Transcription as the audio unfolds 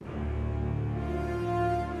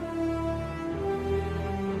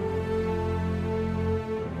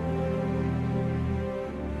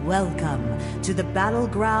Welcome to the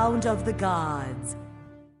battleground of the gods.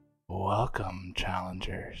 Welcome,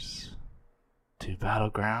 challengers, to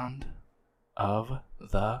Battleground of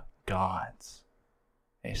the Gods,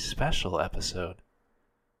 a special episode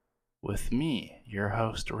with me, your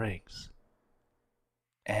host Riggs,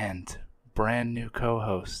 and brand new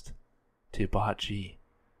co-host to Bot G,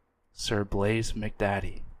 Sir Blaze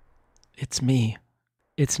McDaddy. It's me.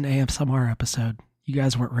 It's an ASMR episode. You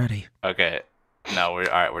guys weren't ready. Okay, no, we're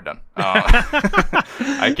all right. We're done.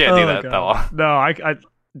 I can't do that long. No,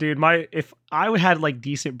 dude, if I had like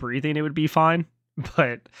decent breathing, it would be fine.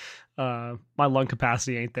 But my lung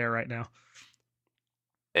capacity ain't there right now.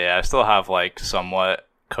 Yeah, I still have like somewhat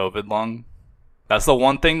COVID lung. That's the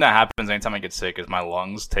one thing that happens anytime I get sick is my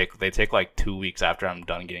lungs take like 2 weeks after I'm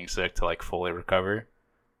done getting sick to like fully recover.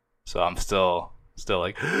 So I'm still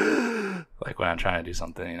like like when I'm trying to do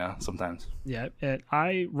something, you know, sometimes. Yeah,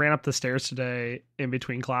 I ran up the stairs today in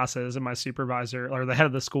between classes, and my supervisor or the head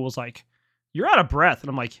of the school was like, "You're out of breath," and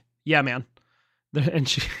I'm like, "Yeah, man." And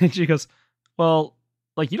she goes, "Well,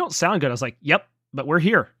 like you don't sound good." I was like, "Yep, but we're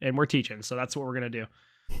here and we're teaching, so that's what we're gonna do."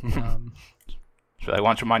 So I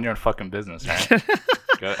want you to mind your own fucking business, right?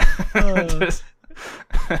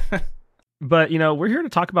 But you know, we're here to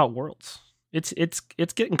talk about Worlds. It's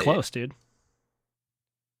getting close, dude.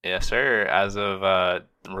 Yes, sir. As of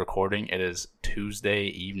recording, it is Tuesday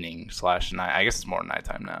evening / night. I guess it's more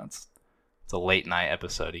nighttime now. It's a late night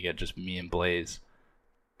episode. You get just me and Blaze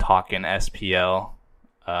talking SPL.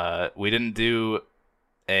 We didn't do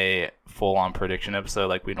a full-on prediction episode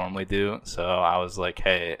like we normally do, so I was like,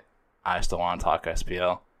 hey, I still want to talk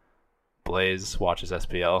SPL. Blaze watches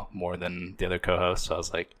SPL more than the other co-hosts, so I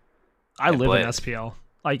was like, I live in SPL.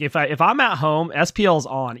 Like if I'm at home, SPL's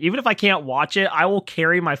on. Even if I can't watch it, I will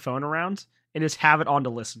carry my phone around and just have it on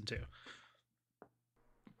to listen to.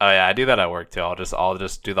 Oh yeah, I do that at work too. I'll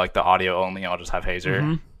just do like the audio only. I'll just have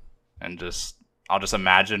Hazer and I'll just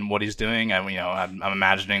imagine what he's doing. And you know, I'm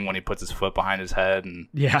imagining when he puts his foot behind his head and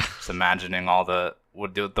just imagining all the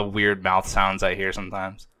weird mouth sounds I hear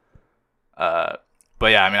sometimes. But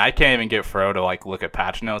yeah, I mean, I can't even get Fro to like look at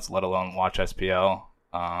patch notes, let alone watch SPL.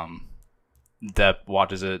 Depp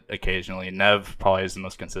watches it occasionally. Nev probably is the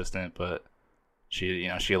most consistent, but she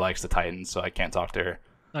likes the Titans, so I can't talk to her.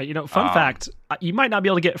 Fun fact, you might not be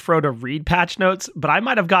able to get Fro to read patch notes, but I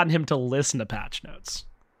might have gotten him to listen to patch notes.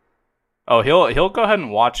 Oh, he'll go ahead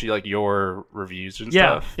and watch like your reviews and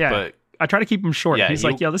stuff. Yeah, but I try to keep him short. He's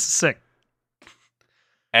like, yo, this is sick.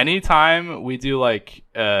 Anytime we do like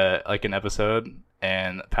an episode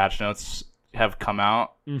and patch notes have come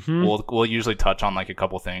out, we'll usually touch on like a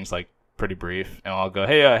couple things, like pretty brief, and I'll go,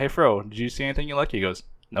 hey Fro, did you see anything you like? He goes,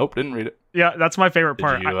 nope, didn't read it. Yeah, that's my favorite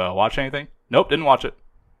part. Did you watch anything? Nope, didn't watch it.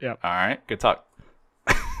 Yeah. All right, good talk.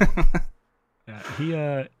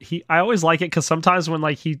 Yeah, I always like it because sometimes when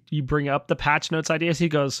like you bring up the patch notes ideas, he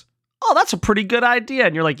goes, oh, that's a pretty good idea,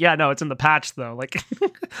 and you're like, yeah, no, it's in the patch though. Like,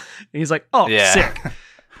 and he's like, oh, yeah. Sick.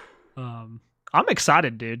 I'm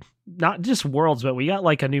excited, dude. Not just Worlds, but we got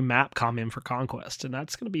like a new map coming for Conquest, and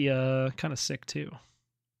that's gonna be kind of sick too.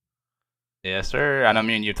 Yes, sir. I know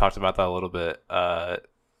me and you talked about that a little bit. I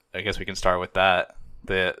guess we can start with that.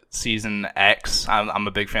 The Season X. I'm a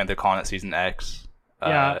big fan. They're calling it Season X.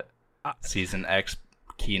 Season X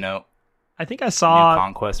keynote. I think I saw new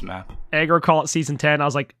Conquest map. Aggro call it Season 10. I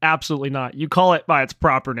was like, absolutely not. You call it by its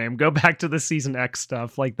proper name. Go back to the Season X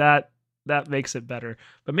stuff. Like that makes it better.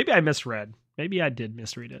 But maybe I misread. Maybe I did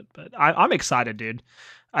misread it. But I'm excited, dude.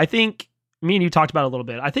 I think me and you talked about it a little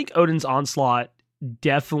bit. I think Odin's Onslaught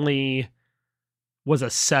definitely was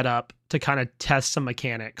a setup to kind of test some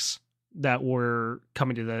mechanics that were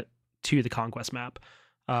coming to the Conquest map.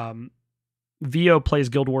 Vio plays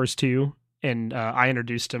Guild Wars 2, and I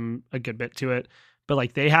introduced him a good bit to it. But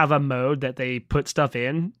like they have a mode that they put stuff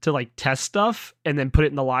in to like test stuff and then put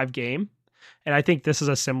it in the live game. And I think this is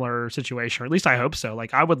a similar situation, or at least I hope so.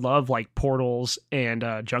 Like I would love like portals and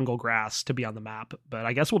jungle grass to be on the map, but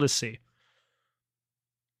I guess we'll just see.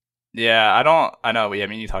 Yeah, I know. I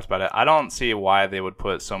mean, you talked about it. I don't see why they would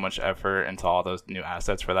put so much effort into all those new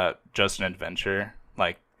assets for that just an adventure.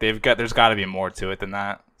 Like there's got to be more to it than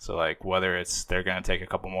that. So like whether it's they're gonna take a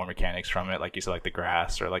couple more mechanics from it, like you said, like the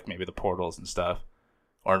grass or like maybe the portals and stuff,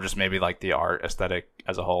 or just maybe like the art aesthetic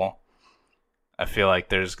as a whole. I feel like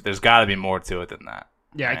there's got to be more to it than that.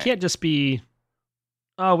 Yeah, right? It can't just be,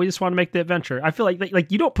 oh, we just want to make the adventure. I feel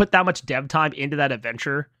like you don't put that much dev time into that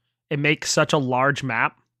adventure and make such a large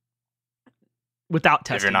map without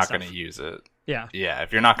testing. If you're not going to use it. Yeah. Yeah,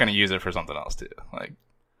 if you're not going to use it for something else too. Like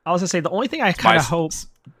I was going to say, the only thing I kind of hope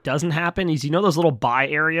doesn't happen is, you know, those little buy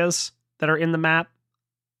areas that are in the map?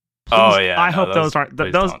 Oh yeah, I hope those aren't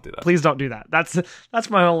please those. don't do that. Please don't do that. That's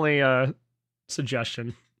my only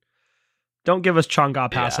suggestion. Don't give us Chang'e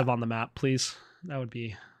passive on the map, please. That would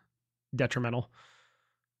be detrimental.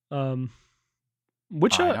 I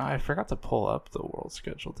forgot to pull up the world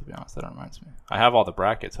schedule, to be honest. That reminds me. I have all the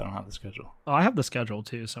brackets. I don't have the schedule. Oh, I have the schedule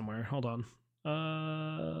too somewhere. Hold on.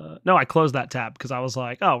 No, I closed that tab because I was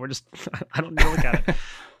like, oh, we're just I don't need to look at it.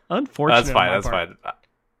 Unfortunately, That's fine.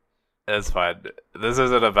 It's fine. This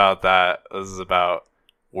isn't about that. This is about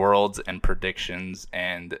worlds and predictions.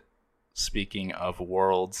 And speaking of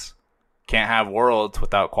worlds, can't have worlds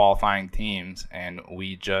without qualifying teams. And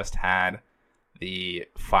we just had the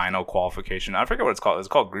final qualification. I forget what it's called. It's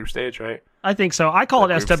called group stage, right? I think so. I call it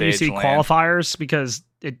Group SWC stage land. qualifiers because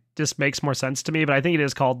it just makes more sense to me, but I think it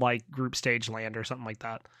is called like group stage land or something like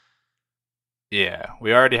that. Yeah,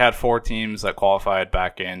 we already had 4 teams that qualified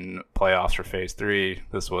back in playoffs for Phase 3.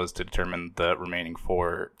 This was to determine the remaining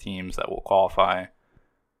 4 teams that will qualify.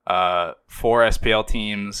 4 SPL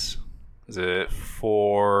teams. Is it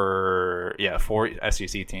 4? Yeah, 4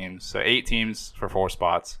 SEC teams. So 8 teams for 4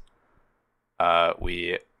 spots.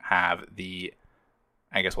 We have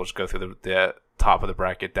I guess we'll just go through the top of the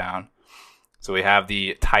bracket down. So we have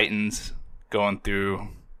the Titans going through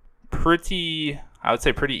pretty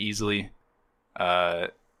easily.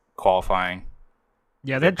 Qualifying.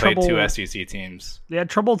 Yeah, they had played trouble. 2 SEC teams. They had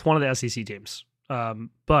trouble with one of the SEC teams,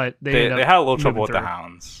 but They ended up had a little trouble moving with the through.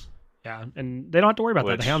 Hounds. Yeah, and they don't have to worry about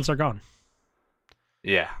that. The Hounds are gone.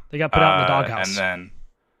 Yeah, They got put out in the doghouse. And then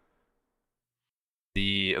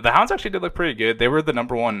the Hounds actually did look pretty good. They were the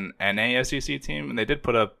number 1 NA SEC team, and they did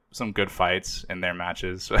put up some good fights in their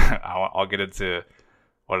matches. I'll get into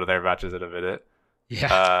what are their matches in a minute.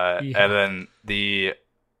 Yeah. And then the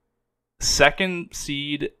second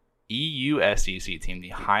seed EU SEC team, the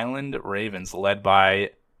Highland Ravens, led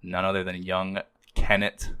by none other than young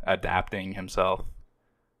Kenneth adapting himself.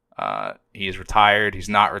 He's retired. He's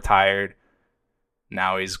not retired.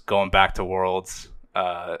 Now he's going back to Worlds.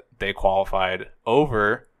 They qualified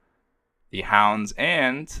over the Hounds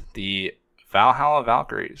and the Valhalla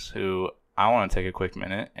Valkyries, who I want to take a quick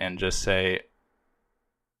minute and just say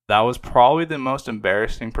that was probably the most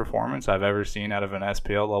embarrassing performance I've ever seen out of an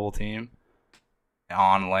SPL level team,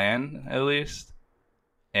 on land at least,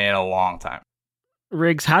 in a long time.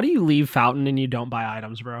 Riggs, how do you leave Fountain and you don't buy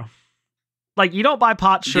items, bro? Like, you don't buy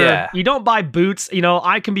pot shirt, Yeah. you don't buy boots. You know,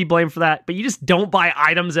 I can be blamed for that, but you just don't buy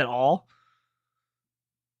items at all.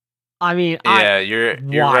 I mean, Yeah, you're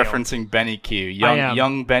wild. referencing Benny Q, I am.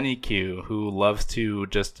 young Benny Q, who loves to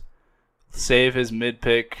just save his mid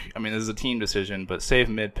pick. I mean, this is a team decision, but save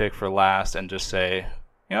mid pick for last and just say,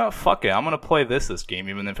 you know, fuck it, I'm gonna play this game,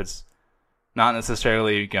 even if it's not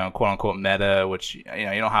necessarily, you know, quote unquote meta, which, you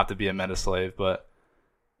know, you don't have to be a meta slave, but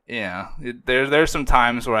yeah, there's some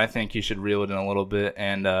times where I think you should reel it in a little bit.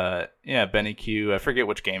 And yeah, Benny Q, I forget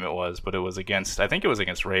which game it was, but it was against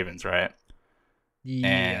Ravens, right?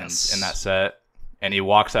 yes. And in that set, and he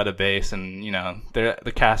walks out of base, and you know,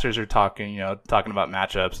 the casters are talking about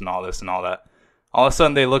matchups and all this and all that. All of a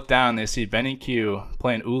sudden, they look down, and they see Benny Q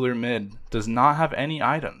playing Uller mid, does not have any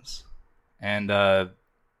items, and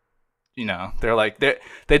you know, they're like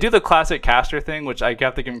they do the classic caster thing, which I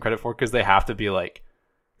have to give him credit for, because they have to be like,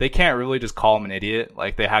 they can't really just call him an idiot.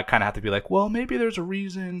 Like, they kind of have to be like, well, maybe there's a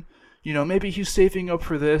reason. You know, maybe he's saving up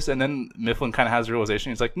for this. And then Mifflin kind of has the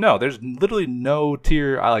realization. He's like, no, there's literally no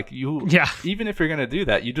tier. Yeah. Even if you're going to do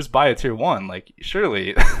that, you just buy a tier 1. Like,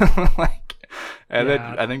 surely. Like, and then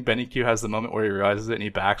I think Benny Q has the moment where he realizes it and he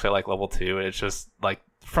backs at like level 2. And it's just like,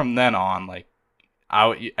 from then on, like,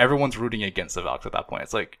 everyone's rooting against the Valks at that point.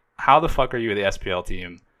 It's like, how the fuck are you the SPL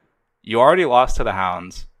team? You already lost to the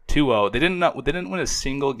Hounds 2-0. They didn't win a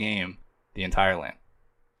single game the entire LAN.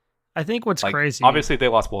 I think what's Like, crazy, obviously they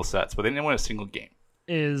lost both sets, but they didn't win a single game.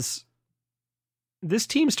 is this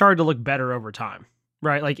team started to look better over time,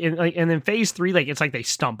 right? And then phase 3, like, it's like they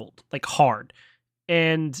stumbled like hard,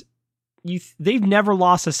 and they've never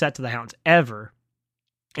lost a set to the Hounds ever.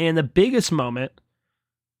 And the biggest moment,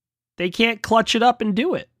 they can't clutch it up and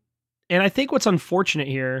do it. And I think what's unfortunate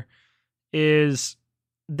here is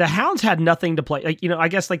the Hounds had nothing to play. Like, you know, I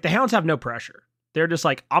guess like the Hounds have no pressure. They're just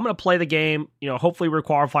like, I'm going to play the game. You know, hopefully we're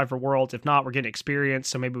qualified for Worlds. If not, we're getting experience.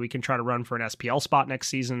 So maybe we can try to run for an SPL spot next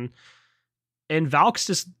season. And Valks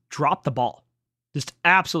just dropped the ball. Just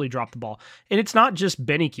absolutely dropped the ball. And it's not just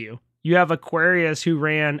Benny Q. You have Aquarius, who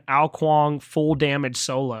ran Ao Kwong full damage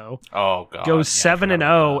solo. Oh, God. Goes Yeah,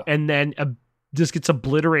 7-0 and then just gets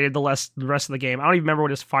obliterated the rest of the game. I don't even remember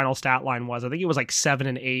what his final stat line was. I think it was like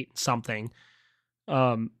 7-8 something.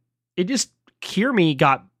 It just, Kirmi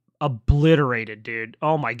got obliterated, dude.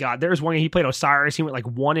 Oh my God. There's one, he played Osiris. He went like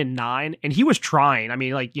 1-9 and he was trying. I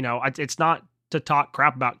mean, like, you know, it's not to talk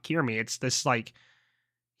crap about Kierme. It's this like,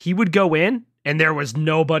 he would go in and there was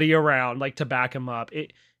nobody around like to back him up.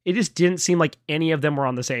 It just didn't seem like any of them were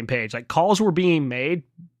on the same page. Like calls were being made,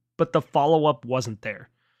 but the follow-up wasn't there.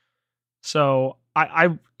 So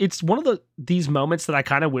it's one of these moments that I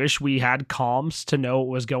kind of wish we had comms to know what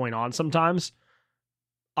was going on sometimes.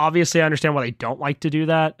 Obviously, I understand why they don't like to do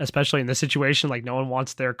that, especially in this situation. Like, no one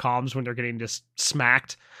wants their comms when they're getting just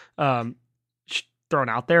smacked, thrown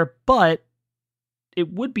out there. But it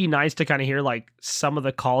would be nice to kind of hear, like, some of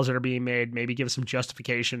the calls that are being made, maybe give some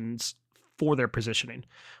justifications for their positioning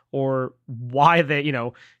or why they, you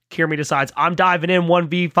know, Kierme decides I'm diving in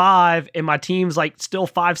 1v5 and my team's like still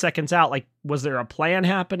 5 seconds out. Like, was there a plan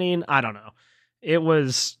happening? I don't know. It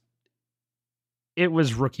was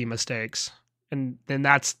rookie mistakes. And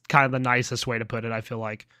that's kind of the nicest way to put it, I feel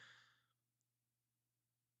like.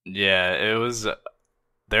 Yeah, there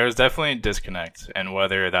was definitely a disconnect. And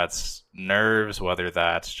whether that's nerves, whether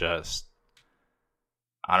that's just,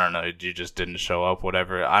 I don't know, you just didn't show up,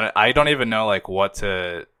 whatever. I don't even know, like, what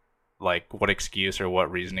excuse or what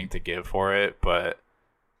reasoning to give for it. But,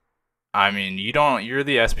 I mean, you're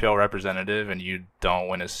the SPL representative and you don't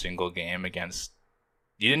win a single game against.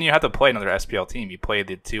 You didn't even have to play another SPL team. You played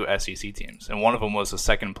the 2 SEC teams, and one of them was a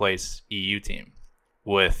second place EU team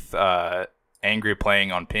with Angry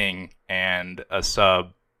playing on ping and a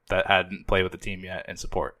sub that hadn't played with the team yet in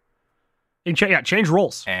support. And change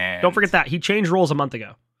roles. And don't forget that he changed roles a month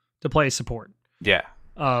ago to play support. Yeah.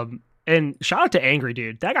 And shout out to Angry,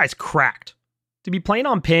 dude. That guy's cracked. To be playing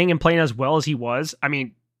on ping and playing as well as he was, I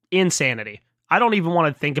mean, insanity. I don't even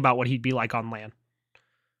want to think about what he'd be like on LAN.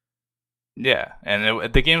 Yeah,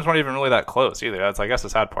 and the games weren't even really that close either. That's, I guess, the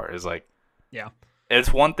sad part is, like, yeah,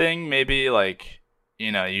 it's one thing maybe, like,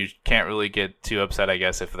 you know, you can't really get too upset, I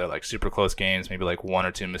guess, if they're like super close games. Maybe like 1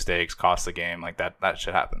 or 2 mistakes cost the game, like that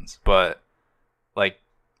shit happens. But like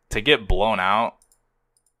to get blown out,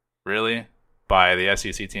 really, by the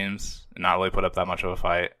SEC teams and not really put up that much of a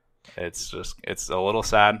fight, it's a little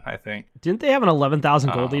sad, I think. Didn't they have an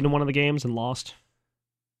 11,000 gold lead in one of the games and lost?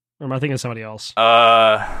 Or am I thinking of somebody else?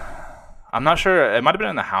 I'm not sure. It might have been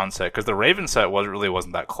in the Hound set because the Raven set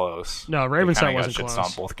wasn't that close. No, Raven set wasn't close. On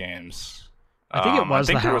both games. I think it was.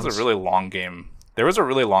 I think there was a really long game. There was a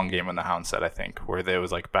really long game in the Hound set, I think, where there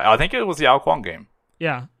was like. I think it was the Alquan game.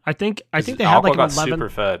 Yeah, I think they had like an super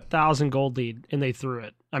 11,000 gold lead and they threw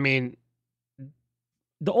it. I mean,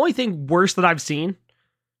 the only thing worse that I've seen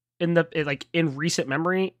in recent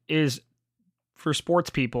memory is for sports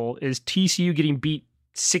people is TCU getting beat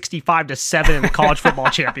 65-7 in the college football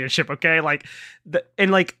championship. Okay,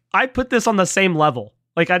 I put this on the same level.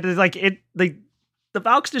 The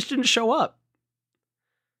Valks just didn't show up.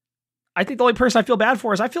 I think the only person I feel bad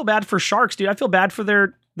for is I feel bad for Sharks, dude. I feel bad for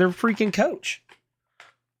their freaking coach.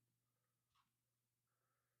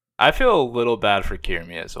 I feel a little bad for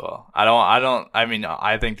Kierme as well.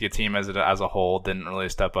 I think the team as a whole didn't really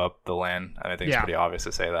step up the LAN. I think it's pretty obvious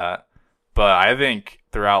to say that. But I think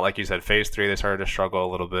throughout, like you said, phase 3, they started to struggle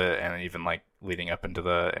a little bit, and even like leading up into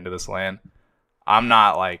this LAN. I'm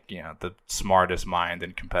not like, you know, the smartest mind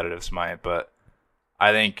in competitive Smite, but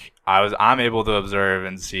I think I'm able to observe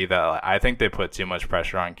and see that I think they put too much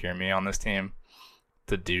pressure on Kierme on this team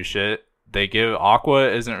to do shit. Aqua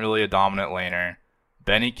isn't really a dominant laner.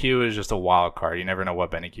 Benny Q is just a wild card. You never know what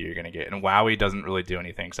Benny Q you're going to get. And Wowie doesn't really do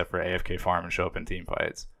anything except for AFK farm and show up in team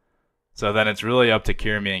fights. So then it's really up to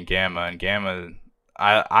Kierme and Gamma. And Gamma,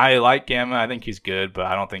 I like Gamma. I think he's good, but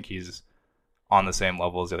I don't think he's on the same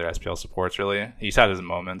level as the other SPL supports, really. He's had his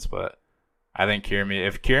moments, but I think Kierme,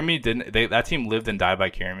 if Kierme didn't, that team lived and died by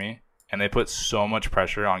Kierme, and they put so much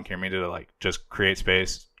pressure on Kierme to like just create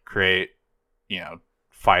space, create, you know,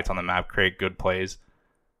 fights on the map, create good plays.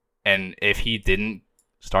 And if he didn't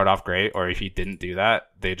start off great, or if he didn't do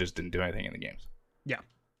that, they just didn't do anything in the games. Yeah.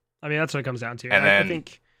 I mean, that's what it comes down to. And then, I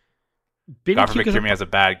think God forbid Kierme has a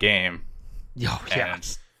bad game. Oh, yeah.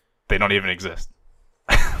 And they don't even exist.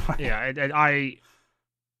 Yeah,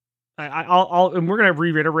 I'll and we're gonna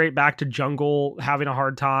reiterate back to jungle having a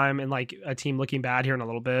hard time and like a team looking bad here in a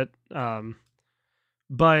little bit.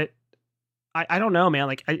 But I don't know, man.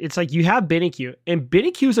 Like it's like you have BennyQ, and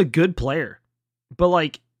BennyQ is a good player, but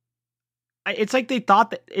like it's like they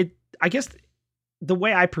thought that it. I guess the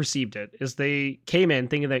way I perceived it is they came in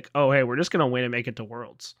thinking like, oh hey, we're just gonna win and make it to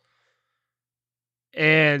Worlds,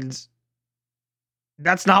 and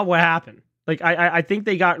that's not what happened. Like I think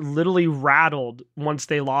they got literally rattled once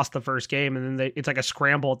they lost the first game, and then it's like a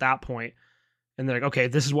scramble at that point, and they're like, okay,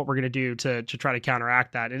 this is what we're gonna do to try to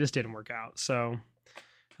counteract that. It just didn't work out. So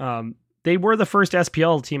They were the first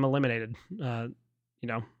SPL team eliminated. I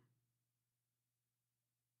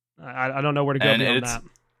don't know where to go beyond that.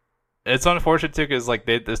 It's unfortunate too because like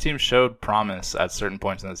this team showed promise at certain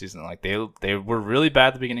points in the season. Like they were really bad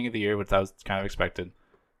at the beginning of the year, which that was kind of expected.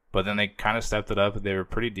 But then they kind of stepped it up. They were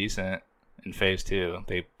pretty decent in phase 2.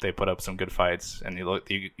 They put up some good fights, and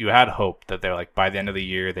you had hope that they're like by the end of the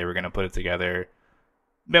year they were going to put it together.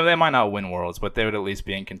 Maybe they might not win Worlds, but they would at least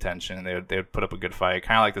be in contention. They would put up a good fight,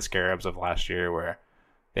 kind of like the Scarabs of last year, where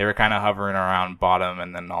they were kind of hovering around bottom,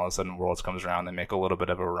 and then all of a sudden Worlds comes around, they make a little bit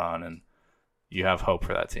of a run, and you have hope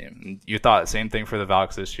for that team. And you thought the same thing for the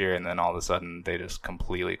Valks this year, and then all of a sudden they just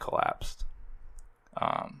completely collapsed.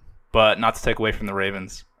 But not to take away from the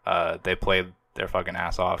Ravens, they played their fucking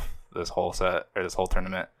ass off this whole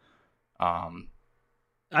tournament.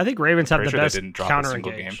 I think Ravens had the best counter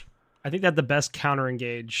engage. I think they had the best counter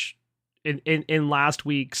engage in last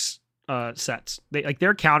week's sets.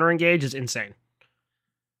 Their counter engage is insane.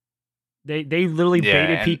 They literally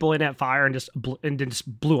baited people in at fire and just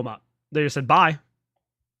blew them up. They just said bye.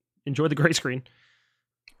 Enjoy the gray screen.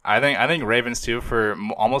 I think Ravens too, for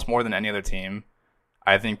almost more than any other team.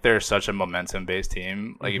 I think they're such a momentum based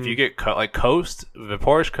team. Like if you get Coast,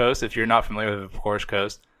 Vaporish Coast, if you're not familiar with Vaporish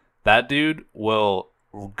Coast, that dude will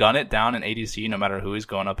gun it down in ADC no matter who he's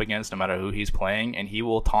going up against, no matter who he's playing, and he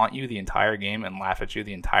will taunt you the entire game and laugh at you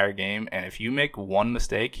the entire game. And if you make one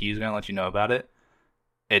mistake, he's gonna let you know about it.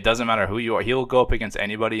 It doesn't matter who you are. He'll go up against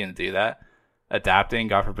anybody and do that. Adapting,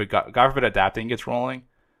 God forbid adapting gets rolling.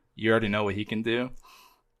 You already know what he can do.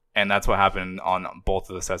 And that's what happened on both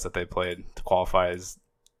of the sets that they played to qualify. Is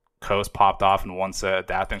Coast popped off in one set,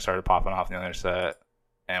 adapting started popping off in the other set.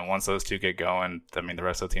 And once those two get going, I mean, the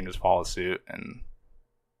rest of the team just follows suit. And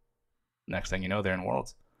next thing you know, they're in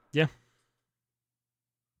Worlds. Yeah.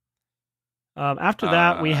 After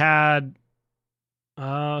that, we had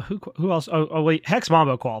who else? Oh wait, Hex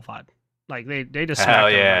Mambo qualified. Like they just hell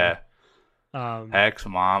yeah. Hex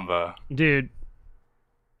Mamba, dude.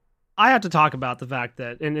 I have to talk about the fact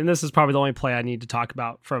that, and this is probably the only play I need to talk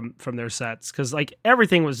about from their sets, because like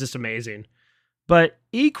everything was just amazing. But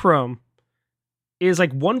Echrome is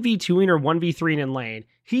like 1v2ing or 1v3ing in lane.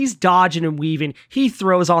 He's dodging and weaving. He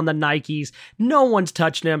throws on the Nikes. No one's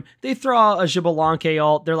touching him. They throw out a Xbalanque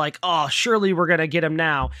ult. They're like, oh, surely we're going to get him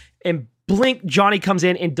now. And blink, Johnny comes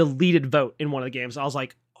in and deleted Vote in one of the games. I was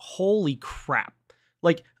like, holy crap.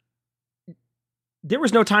 Like, there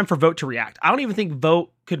was no time for Vote to react. I don't even think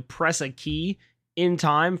Vote could press a key in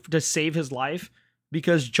time to save his life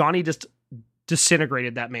because Johnny just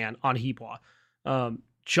disintegrated that man on Heatwave.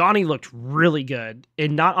 Johnny looked really good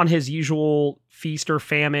and not on his usual feast or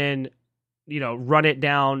famine, run it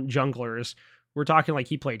down junglers. We're talking like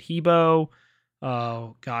he played Hebo.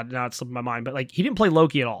 Oh God, now it's slipping my mind, but like he didn't play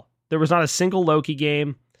Loki at all. There was not a single Loki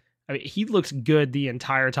game. I mean, he looks good the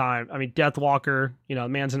entire time. I mean, Deathwalker, the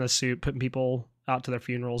man's in a suit putting people out to their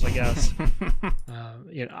funerals, I guess.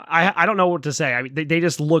 I don't know what to say. I mean, they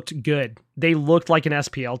just looked good. They looked like an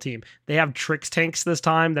SPL team. They have Trix tanks this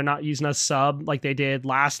time. They're not using a sub like they did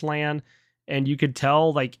last LAN, and you could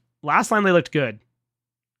tell like last LAN they looked good,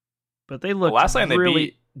 but they looked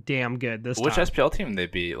really damn good this time. Which SPL team they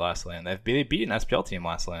beat last LAN? They beat an SPL team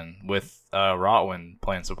last LAN with Rotwin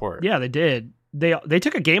playing support. Yeah, they did. They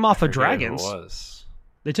took a game off of Dragons.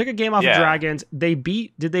 They took a game off of Dragons.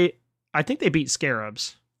 I think they beat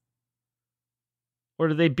Scarabs. Or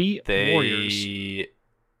did they beat Warriors?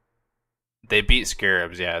 They beat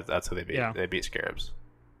Scarabs, yeah. That's who they beat. Yeah. They beat Scarabs.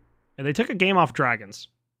 And they took a game off Dragons.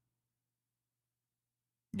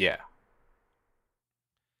 Yeah.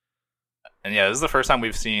 And yeah, this is the first time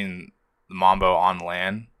we've seen Mambo on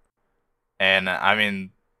LAN. And, I mean,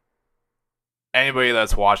 anybody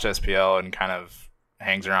that's watched SPL and kind of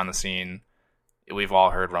hangs around the scene, we've all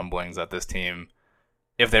heard rumblings that this team,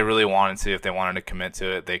 if they really wanted to, if they wanted to commit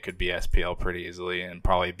to it, they could be SPL pretty easily and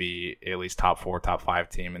probably be at least top 4, top 5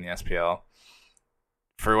 team in the SPL.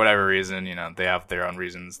 For whatever reason, they have their own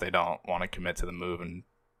reasons. They don't want to commit to the move and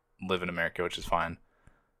live in America, which is fine.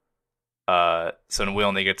 So we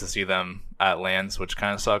only get to see them at LANs, which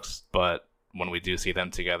kind of sucks. But when we do see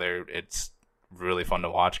them together, it's really fun to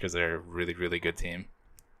watch because they're a really, really good team.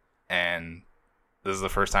 And this is the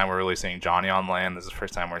first time we're really seeing Johnny on LAN. This is the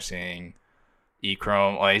first time we're seeing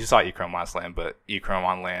Echrome. Well, you saw Echrome last LAN, but Echrome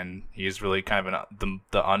on LAN, he's really kind of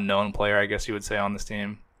the unknown player, I guess you would say, on this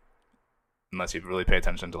team. Unless you really pay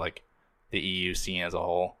attention to like the EU scene as a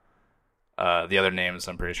whole. The other names,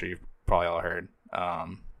 I'm pretty sure you've probably all heard.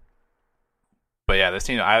 But yeah, this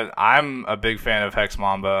team, I'm a big fan of Hex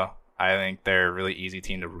Mamba. I think they're a really easy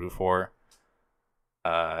team to root for.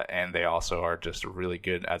 And they also are just really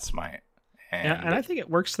good at Smite. And I think it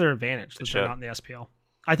works to their advantage that they're should. not in the SPL.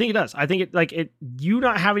 I think it does. I think you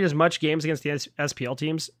not having as much games against the SPL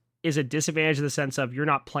teams is a disadvantage in the sense of you're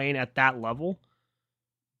not playing at that level,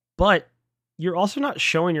 but you're also not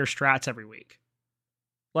showing your strats every week.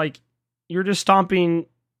 Like, you're just stomping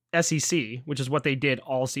SEC, which is what they did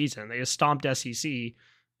all season. They just stomped SEC,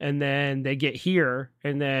 and then they get here,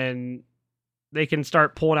 and then they can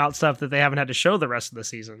start pulling out stuff that they haven't had to show the rest of the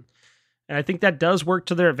season. And I think that does work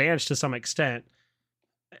to their advantage to some extent.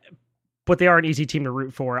 But they are an easy team to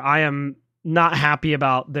root for. I am not happy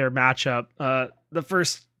about their matchup. The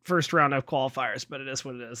first round of qualifiers, but it is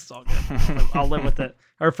what it is. It's all good. I'll live with it.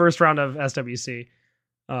 Our first round of SWC.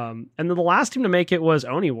 And then the last team to make it was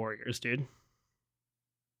Oni Warriors, dude.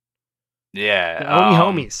 Yeah. The Oni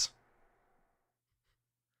homies.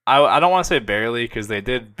 I don't want to say barely, because they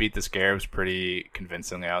did beat the Scarabs pretty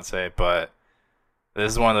convincingly, I would say, but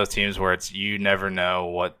this is one of those teams where it's you never know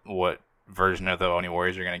what version of the Oni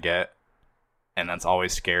Warriors you're going to get, and that's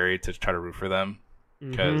always scary to try to root for them,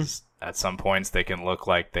 because at some points they can look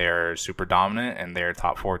like they're super dominant and they're a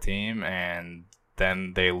top 4 team, and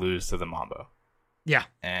then they lose to the Mambo. Yeah.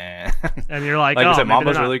 And you're like I said, maybe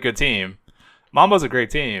Mambo's a they're not. really good team. Mambo's a great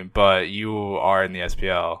team, but you are in the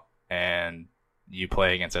SPL, and you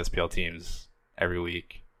play against SPL teams every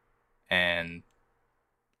week. And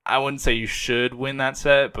I wouldn't say you should win that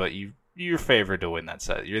set, but you're favored to win that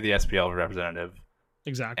set. You're the SPL representative.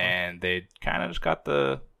 Exactly. And they kind of just got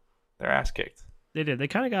their ass kicked. They did. They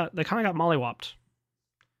kind of got mollywopped.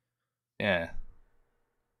 Yeah.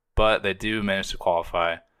 But they do manage to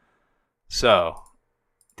qualify. So,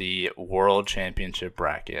 the World Championship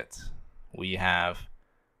bracket. We have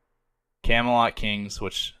Camelot Kings,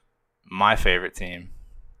 which my favorite team,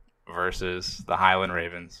 versus the Highland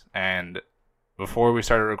Ravens. And before we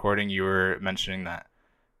started recording, you were mentioning that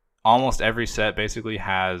almost every set basically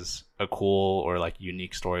has a cool or like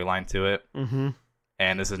unique storyline to it. Mm-hmm.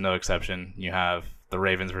 And this is no exception. You have the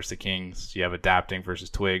Ravens versus the Kings. You have Adapting versus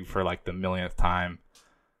Twig for like the millionth time.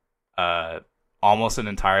 Almost an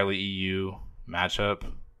entirely EU matchup.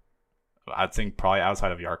 I think probably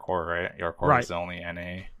outside of Yarkor, right? Yarkor is the only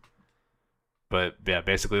NA. But yeah,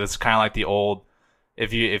 basically that's kind of like the old.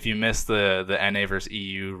 If you miss the NA versus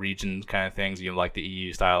EU region kind of things, you like the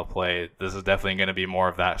EU style of play. This is definitely going to be more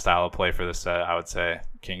of that style of play for this set. I would say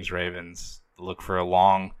Kings Ravens, look for a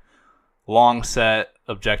long set,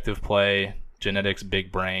 objective play. Genetics,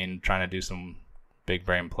 big brain, trying to do some big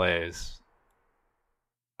brain plays.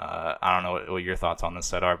 I don't know what your thoughts on this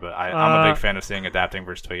set are, but I'm a big fan of seeing Adapting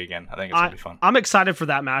versus Twig again. I think it's going to be fun. I'm excited for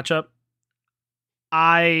that matchup.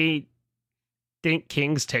 I think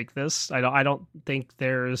Kings take this. I don't think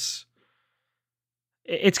there's...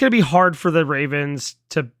 It's going to be hard for the Ravens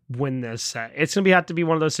to win this set. It's going to have to be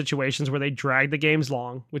one of those situations where they drag the games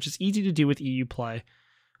long, which is easy to do with EU play.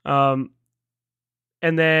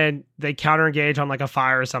 And then they counter engage on like a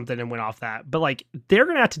fire or something and win off that. But like they're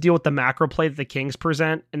going to have to deal with the macro play that the Kings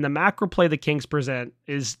present. And the macro play the Kings present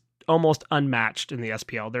is almost unmatched in the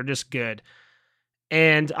SPL. They're just good.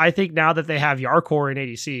 And I think now that they have Yarkor in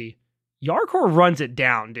ADC, Yarkor runs it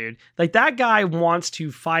down, dude. Like that guy wants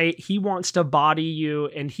to fight. He wants to body you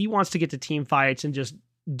and he wants to get to team fights and just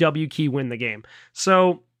W key win the game.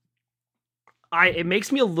 So it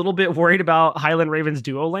makes me a little bit worried about Highland Ravens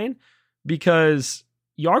duo lane because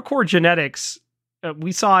Yarkor genetics,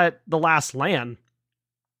 we saw it the last LAN.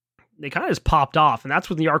 They kind of just popped off, and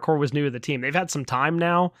that's when the Yarkor was new to the team. They've had some time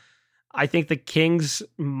now. I think the Kings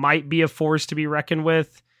might be a force to be reckoned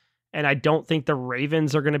with, and I don't think the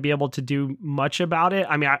Ravens are going to be able to do much about it.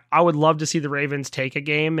 I mean, I would love to see the Ravens take a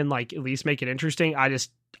game and like at least make it interesting.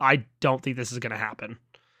 I don't think this is going to happen.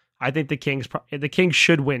 I think the Kings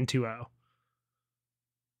should win 2-0.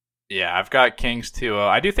 Yeah, I've got Kings 2-0.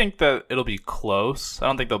 I do think that it'll be close. I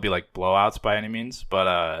don't think they'll be like blowouts by any means,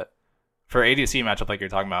 but for ADC matchup like you're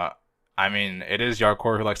talking about, I mean, it is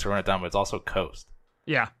Yarkor who likes to run it down, but it's also Coast.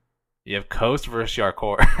 Yeah. You have Coast versus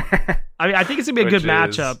Yarkor. I mean, I think it's going to be a good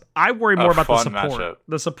matchup. I worry more about the support. Matchup.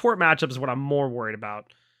 The support matchup is what I'm more worried about.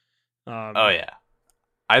 Oh, yeah.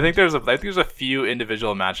 I think there's a few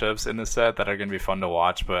individual matchups in this set that are going to be fun to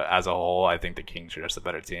watch, but as a whole, I think the Kings are just a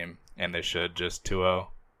better team, and they should just 2-0.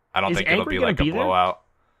 I don't think it'll be like a blowout.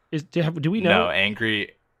 Do we know? No,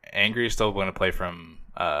 Angry is still going to play from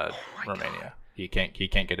Romania. He can't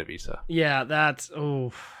get a visa. Yeah, that's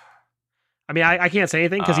I mean, I can't say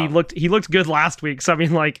anything because he looked good last week. So I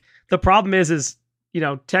mean, like the problem is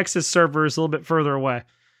Texas server is a little bit further away.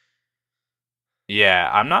 Yeah,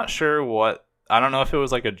 I'm not sure what. I don't know if it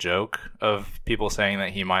was like a joke of people saying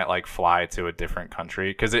that he might like fly to a different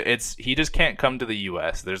country because it's he just can't come to the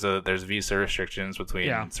U.S. There's visa restrictions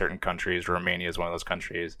between certain countries. Romania is one of those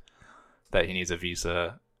countries that he needs a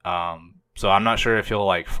visa. So I'm not sure if he'll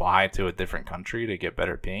like fly to a different country to get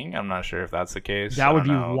better ping. I'm not sure if that's the case. That would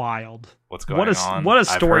be wild. What's going on? What a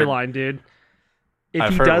storyline, dude. If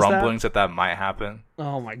I've he heard does rumblings that might happen.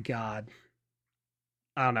 Oh my god.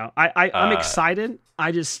 I don't know. I'm excited.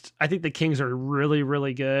 I think the Kings are really,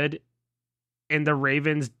 really good. And the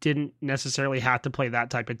Ravens didn't necessarily have to play that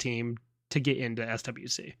type of team to get into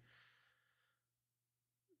SWC.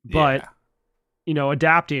 But,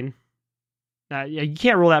 adapting, you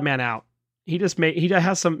can't rule that man out. He does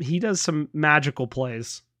some magical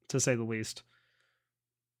plays, to say the least.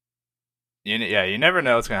 You never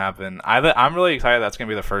know what's gonna happen. I'm really excited. That's gonna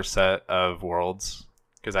be the first set of Worlds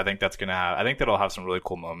because I think that'll have some really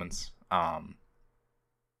cool moments. And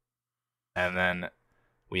then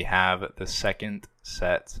we have the second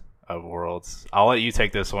set of Worlds. I'll let you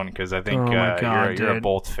take this one because I think you're a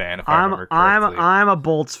Bolts fan. If I remember correctly, I'm a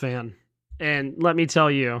Bolts fan, and let me tell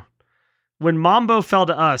you, when Mambo fell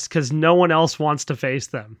to us because no one else wants to face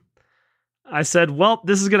them, I said, "Well,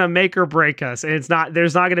 this is gonna make or break us," and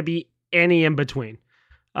there's not gonna be any in between.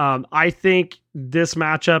 I think this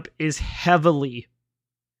matchup is heavily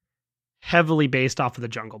based off of the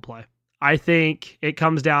jungle play. I think it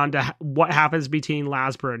comes down to what happens between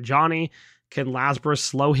Lasbra and Johnny. Can Lasbra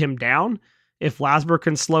slow him down? If Lasbra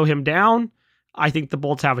can slow him down, I think the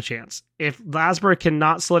Bolts have a chance. If Lasbra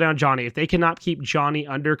cannot slow down Johnny, if they cannot keep Johnny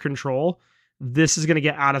under control, this is going to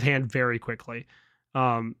get out of hand very quickly.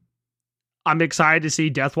 I'm excited to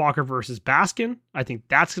see Deathwalker versus Baskin. I think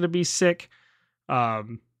that's going to be sick. I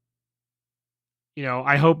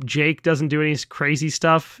hope Jake doesn't do any crazy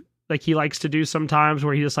stuff like he likes to do sometimes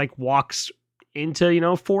where he just like walks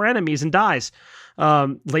into, 4 enemies and dies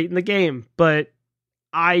late in the game. But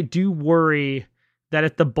I do worry that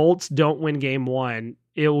if the Bolts don't win game 1,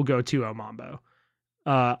 it will go 2-0 Mambo.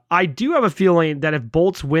 I do have a feeling that if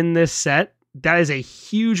Bolts win this set, that is a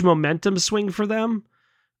huge momentum swing for them.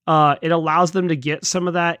 It allows them to get some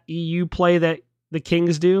of that EU play that the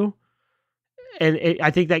Kings do. And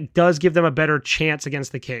I think that does give them a better chance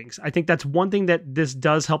against the Kings. I think that's one thing that this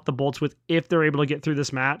does help the Bolts with if they're able to get through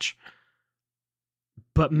this match.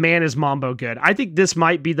 But man, is Mambo good. I think this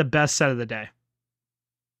might be the best set of the day.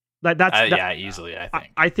 Easily, I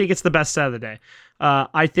think. I think it's the best set of the day.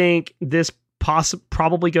 I think this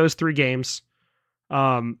probably goes 3 games.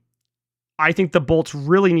 I think the Bolts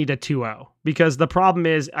really need a 2-0 because the problem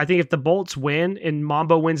is I think if the Bolts win and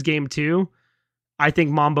Mambo wins game 2, I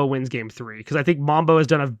think Mambo wins game 3 because I think Mambo has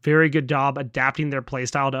done a very good job adapting their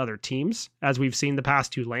playstyle to other teams as we've seen the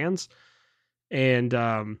past 2 lands. And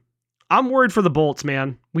I'm worried for the Bolts,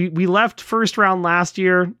 man. We left first round last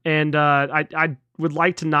year and I would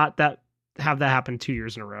like to not have that happen 2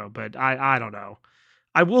 years in a row, but I don't know.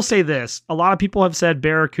 I will say this. A lot of people have said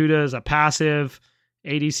Barracuda is a passive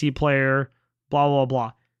ADC player, blah, blah,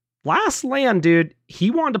 blah. Last land, dude,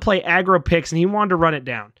 he wanted to play aggro picks and he wanted to run it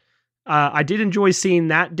down. I did enjoy seeing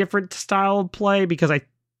that different style of play because I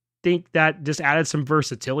think that just added some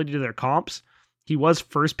versatility to their comps. He was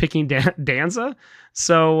first picking Danza.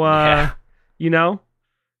 So,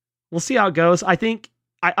 we'll see how it goes. I think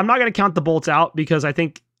I'm not going to count the Bolts out because I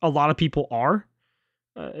think a lot of people are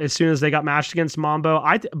as soon as they got matched against Mambo.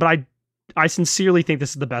 I sincerely think this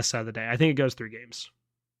is the best set of the day. I think it goes 3 games.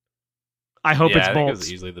 I hope it's Bolts. I think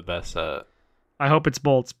it's easily the best set. I hope it's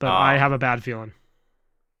Bolts, but I have a bad feeling.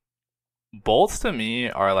 Bolts to me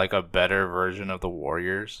are like a better version of the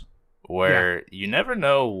Warriors, where you never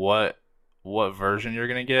know what version you're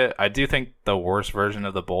gonna get. I do think the worst version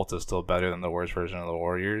of the Bolts is still better than the worst version of the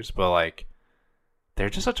Warriors, but like they're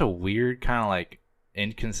just such a weird kind of like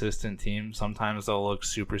inconsistent team. Sometimes they'll look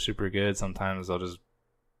super, super good. Sometimes they'll just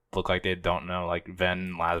look like they don't know. Like Ven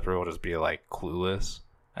and Lasbra will just be like clueless.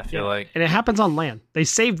 I feel like, and it happens on LAN. They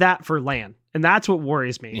save that for LAN, and that's what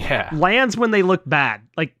worries me. Yeah, LAN's when they look bad,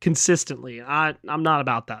 like consistently. I'm not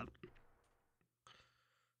about that.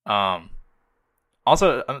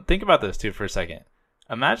 Also, think about this too for a second.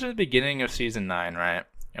 Imagine the beginning of season 9, right?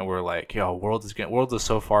 And we're like, yo, Worlds is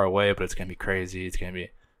so far away, but it's gonna be crazy. It's gonna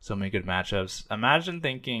be so many good matchups. Imagine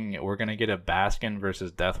thinking we're gonna get a Baskin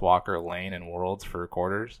versus Deathwalker lane in Worlds for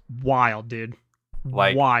quarters. Wild, dude.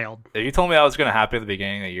 Like, wild. If you told me that was gonna happen at the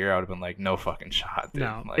beginning of the year, I would have been like, no fucking shot, dude.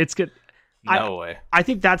 No, like, it's good. No way. I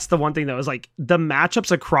think that's the one thing though, is like the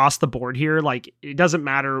matchups across the board here. Like it doesn't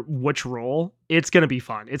matter which role, it's gonna be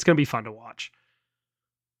fun. It's gonna be fun to watch.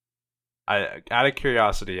 Out of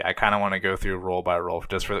curiosity, I kind of want to go through role by role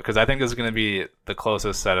just because I think this is going to be the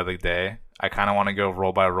closest set of the day. I kind of want to go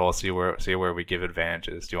roll by roll, see where we give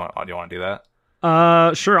advantages. Do you want to do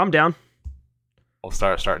that? Sure, I'm down. We'll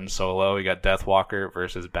starting solo. We got Deathwalker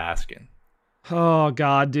versus Baskin. Oh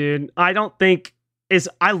god, dude. I love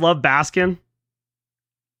Baskin.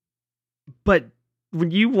 But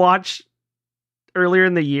when you watch earlier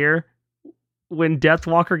in the year when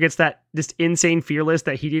Deathwalker gets that just insane fearless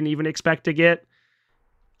that he didn't even expect to get,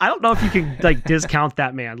 I don't know if you can like discount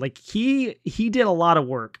that man. Like he did a lot of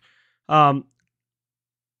work. I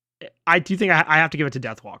do think I have to give it to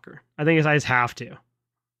Deathwalker. I think I just have to.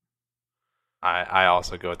 I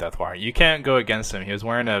also go with Deathwalker. You can't go against him. He was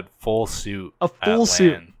wearing a full suit.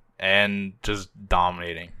 And just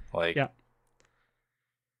dominating. Like, yeah.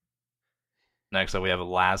 Next up, we have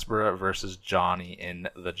Lasbra versus Johnny in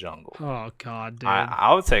the jungle. Oh, God, dude.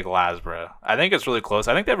 I would take Lasbra. I think it's really close.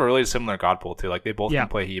 I think they have a really similar God pool, too. Like, they both can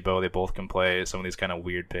play Hebo. They both can play some of these kind of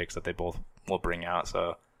weird picks that they both will bring out.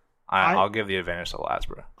 So, I'll give the advantage to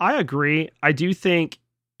Lasbra. I agree. I do think,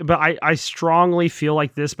 but I strongly feel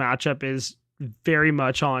like this matchup is very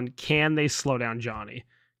much on can they slow down Johnny?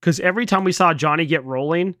 Because every time we saw Johnny get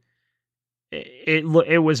rolling,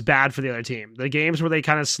 it was bad for the other team. The games where they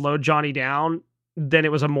kind of slowed Johnny down, then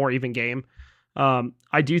it was a more even game.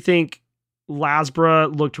 I do think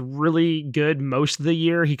Lasbra looked really good most of the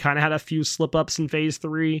year. He kind of had a few slip-ups in phase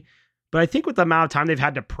 3, but I think with the amount of time they've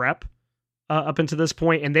had to prep up until this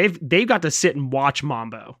point, and they've got to sit and watch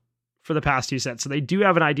Mambo for the past 2 sets, so they do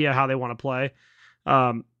have an idea how they want to play.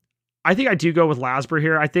 I think I do go with Lasbra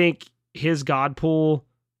here. I think his God pool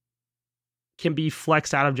can be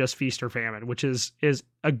flexed out of just feast or famine, which is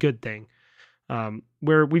a good thing.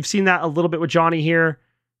 Where we've seen that a little bit with Johnny here,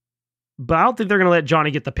 but I don't think they're going to let Johnny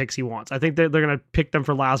get the picks he wants. I think they're going to pick them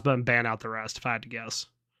for Lasbra and ban out the rest, if I had to guess.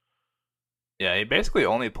 Yeah, he basically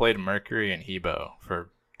only played Mercury and Hebo for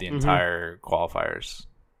the entire qualifiers.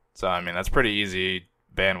 So, I mean, that's pretty easy.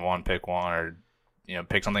 Ban one, pick one, or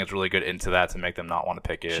pick something that's really good into that to make them not want to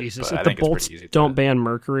pick it. Jesus, if the Bolts don't ban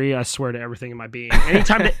Mercury, I swear to everything in my being.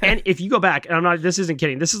 Anytime and if you go back, and this isn't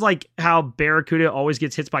kidding, this is like how Barracuda always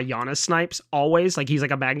gets hits by Giannis snipes, always, like he's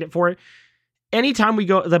like a magnet for it. Anytime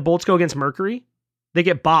the Bolts go against Mercury, they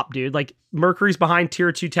get bopped, dude. Like Mercury's behind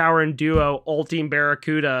tier 2 tower and duo, ulting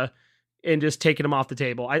Barracuda and just taking him off the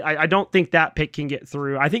table. I don't think that pick can get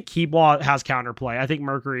through. I think Keeblaw has counterplay. I think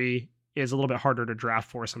Mercury is a little bit harder to draft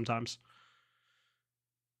for sometimes.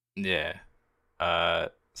 Yeah. So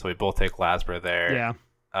we both take Lasbra there.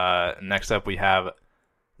 Yeah. Next up, we have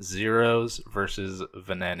Zeros versus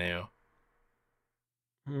Venenu.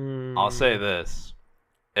 I'll say this.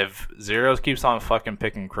 If Zeros keeps on fucking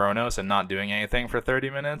picking Kronos and not doing anything for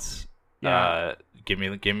 30 minutes, give me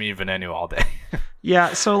Venenu all day.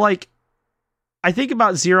 Yeah, so like, I think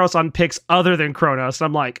about Zeros on picks other than Kronos, and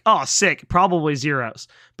I'm like, oh, sick, probably Zeros.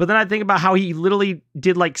 But then I think about how he literally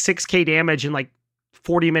did like 6k damage in like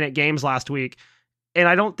 40-minute games last week, and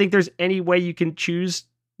I don't think there's any way you can choose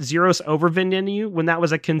Zeros over Venenu when that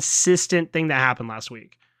was a consistent thing that happened last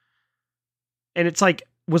week. And it's like,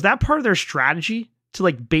 was that part of their strategy to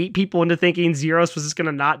like bait people into thinking Zeros was just going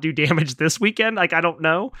to not do damage this weekend? Like, I don't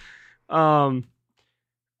know.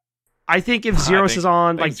 I think if Zeros is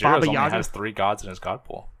on like Zeros Baba Yaga, has 3 gods in his god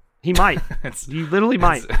pool. He might. He literally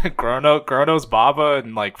might. Kronos, Baba,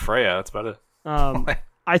 and like Freya. That's about it.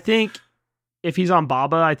 I think if he's on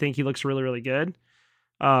Baba, I think he looks really, really good.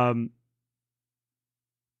 I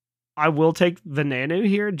will take Venenu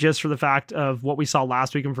here just for the fact of what we saw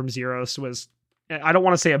last weekend from Zeros was, I don't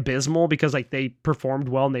want to say abysmal because like they performed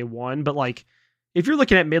well and they won, but like if you're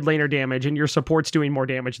looking at mid laner damage and your support's doing more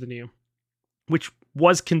damage than you, which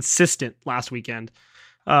was consistent last weekend,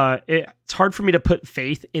 it's hard for me to put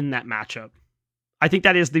faith in that matchup. I think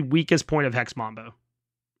that is the weakest point of Hex Mambo.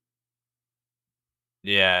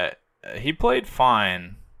 Yeah, he played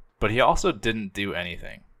fine, but he also didn't do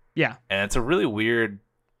anything. Yeah. And it's a really weird...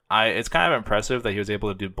 it's kind of impressive that he was able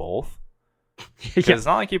to do both. Because it's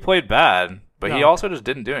not like he played bad, but he also just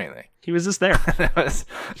didn't do anything. He was just there.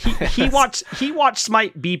 He watched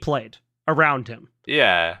Smite be played around him.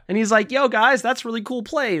 Yeah. And he's like, yo, guys, that's really cool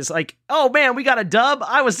plays. Like, oh, man, we got a dub.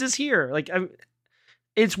 I was just here. Like,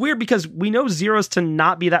 it's weird because we know Zeros to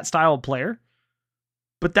not be that style of player,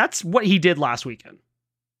 but that's what he did last weekend.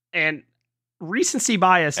 And recency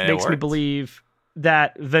bias makes me believe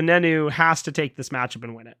that Venenu has to take this matchup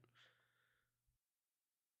and win it.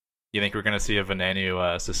 You think we're going to see a Venenu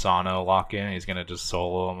Susano lock in? He's going to just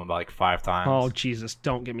solo him about like 5 times? Oh, Jesus.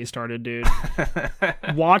 Don't get me started, dude.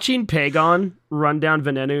 Watching Pagon run down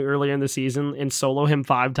Venenu earlier in the season and solo him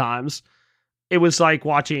 5 times, it was like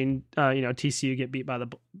watching TCU get beat by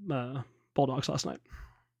the Bulldogs last night.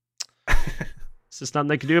 It's just nothing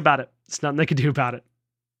they can do about it.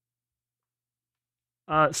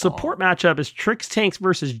 Support matchup is Trix Tanks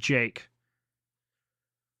versus Jake.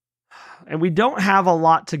 And we don't have a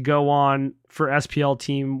lot to go on for SPL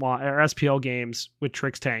team or SPL games with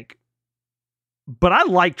Trix Tank. But I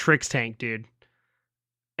like Trix Tank, dude.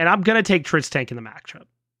 And I'm going to take Trix Tank in the matchup.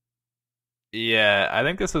 Yeah, I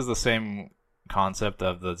think this is the same concept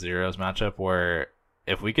of the Zeros matchup where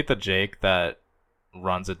if we get the Jake that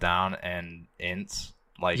runs it down and ints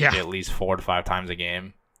at least 4 to 5 times a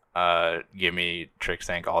game, give me Trix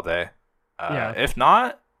Tank all day. If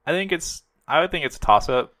not, I would think it's a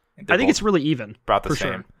toss-up. I think it's really even. About the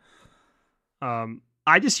same. Sure.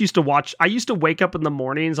 I used to wake up in the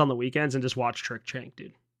mornings on the weekends and just watch Trix Tank,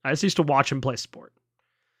 dude. I just used to watch him play sport.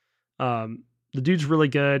 The dude's really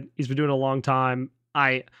good. He's been doing it a long time.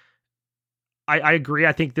 I agree.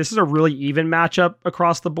 I think this is a really even matchup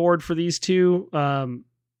across the board for these two.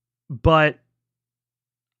 But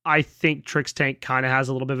I think Trix Tank kind of has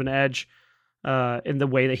a little bit of an edge in the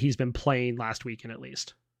way that he's been playing last weekend, at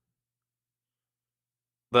least.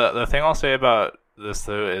 The thing I'll say about this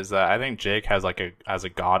though is that I think Jake has a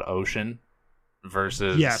God Ocean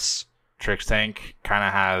versus Trix Tank kind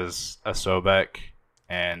of has a Sobek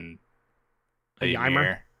and a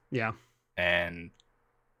Ymir. Yeah. And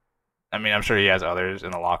I mean, I'm sure he has others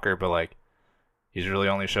in the locker, but he's really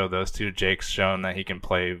only showed those two. Jake's shown that he can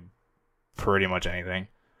play pretty much anything.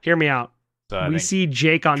 Hear me out. So we see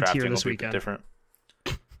Jake on tier this weekend. Different.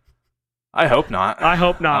 I hope not.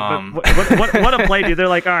 But what a play, dude. They're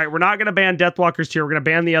like, all right, we're not going to ban Deathwalker's tier. We're going to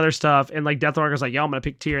ban the other stuff. And Deathwalker's like, yeah, I'm going to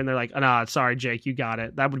pick tier. And they're like, nah, sorry, Jake, you got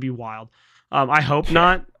it. That would be wild. I hope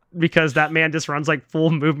not, because that man just runs full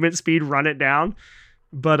movement speed, run it down.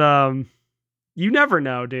 But you never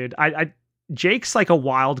know, dude. Jake's like a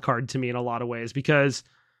wild card to me in a lot of ways, because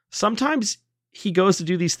sometimes he goes to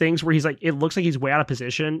do these things where he's it looks like he's way out of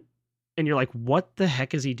position. And you're like, what the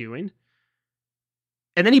heck is he doing?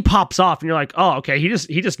 And then he pops off and you're like, oh, okay, he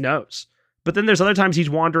just knows. But then there's other times he's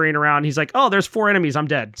wandering around. He's like, oh, there's 4 enemies. I'm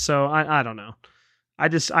dead. So I don't know.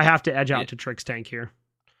 I have to edge out to Trix Tank here.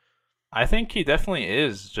 I think he definitely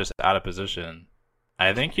is just out of position.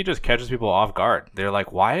 I think he just catches people off guard. They're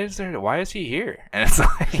like, why is he here? And it's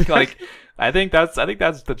I think that's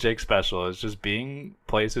the Jake special, is just being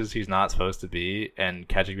places he's not supposed to be and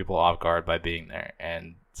catching people off guard by being there.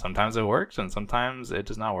 And sometimes it works and sometimes it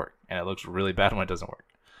does not work. And it looks really bad when it doesn't work.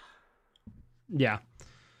 Yeah.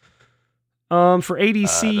 For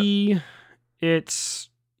ADC, it's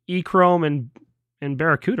Echrome and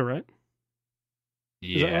Barracuda, right?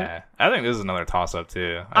 Yeah. Right? I think this is another toss-up,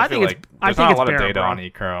 too. I feel think there's not a lot of data on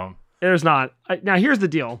Echrome. There's not. Now, here's the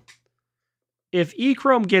deal. If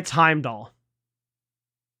Echrome gets Heimdall,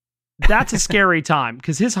 that's a scary time,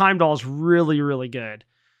 because his Heimdall is really, really good.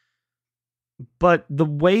 But the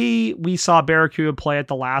way we saw Barracuda play at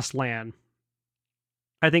the last LAN,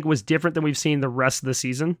 I think was different than we've seen the rest of the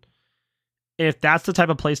season. And if that's the type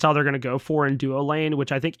of playstyle they're going to go for in duo lane,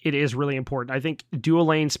 which I think it is really important. I think duo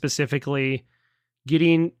lane specifically,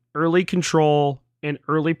 getting early control and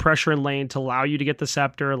early pressure in lane to allow you to get the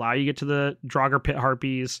scepter, allow you to get to the Draugr Pit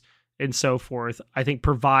Harpies, and so forth, I think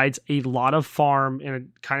provides a lot of farm, and it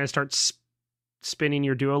kind of starts spinning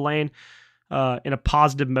your duo lane in a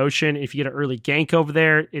positive motion. If you get an early gank over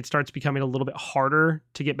there, it starts becoming a little bit harder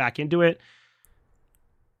to get back into it.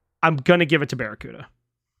 I'm going to give it to Barracuda.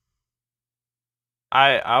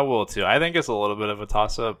 I will too. I think it's a little bit of a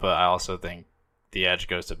toss-up, but I also think the edge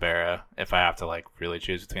goes to Barra if I have to really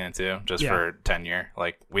choose between the two, just for tenure.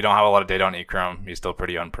 We don't have a lot of data on Echrome. He's still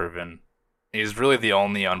pretty unproven. He's really the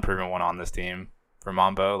only unproven one on this team for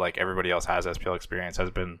Mambo. Everybody else has SPL experience, has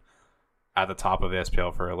been at the top of the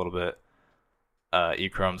SPL for a little bit.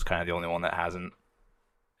 Echrome's kind of the only one that hasn't.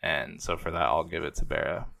 And so for that, I'll give it to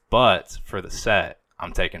Barra. But for the set,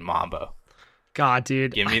 I'm taking Mambo. God,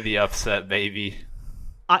 dude. Give me the upset, baby.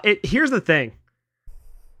 Here's the thing.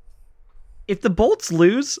 If the Bolts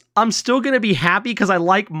lose, I'm still going to be happy because I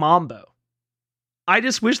like Mambo. I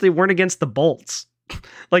just wish they weren't against the Bolts.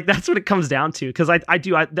 That's what it comes down to. Because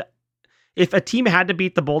if a team had to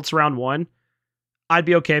beat the Bolts round 1, I'd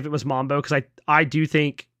be okay if it was Mambo. Because I do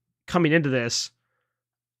think coming into this,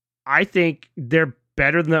 I think they're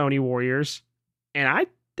better than the Oni Warriors. And I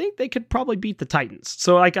think they could probably beat the Titans.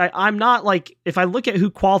 So I'm not if I look at who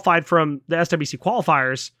qualified from the SWC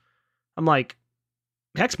qualifiers, I'm like,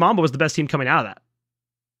 Hex Mambo was the best team coming out of that.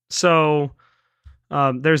 So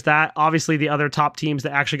there's that. Obviously, the other top teams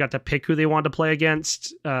that actually got to pick who they wanted to play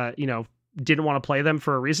against, didn't want to play them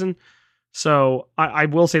for a reason. So I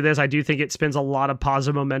will say this. I do think it spins a lot of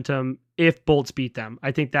positive momentum if Bolts beat them.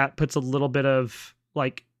 I think that puts a little bit of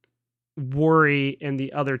worry in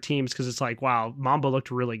the other teams because it's like, wow, Mamba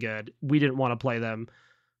looked really good. We didn't want to play them.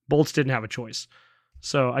 Bolts didn't have a choice.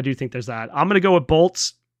 So I do think there's that. I'm going to go with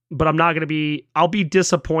Bolts, but I'm not going to be, I'll be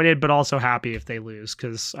disappointed, but also happy if they lose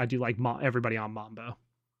because I do like everybody on Mambo.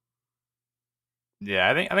 Yeah,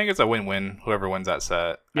 I think it's a win-win. Whoever wins that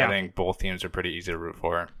set, Yeah. I think both teams are pretty easy to root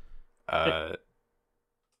for. So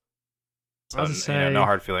no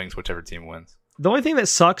hard feelings, whichever team wins. The only thing that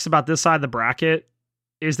sucks about this side of the bracket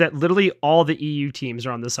is that literally all the EU teams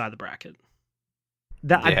are on this side of the bracket.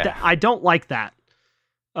 I don't like that.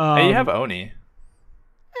 Hey, you have Oni.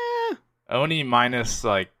 Oni minus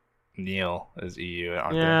like Neil is EU,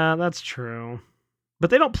 aren't they? Yeah, that's true. But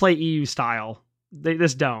they don't play EU style. They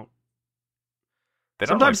just don't. They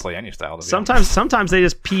don't really play any style. Sometimes they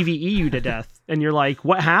just PvE you to death, and you're like,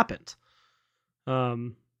 what happened?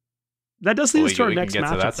 That does lead us to our next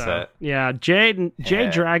matchup, though. Set. Yeah, Jade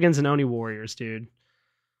Dragons and Oni Warriors, dude.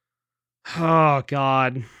 Oh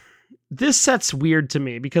God, this set's weird to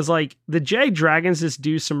me because like the Jade Dragons just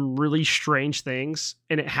do some really strange things,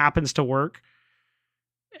 and it happens to work.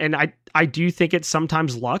 And I do think it's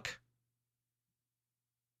sometimes luck.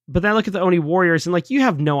 But then I look at the Oni Warriors and like you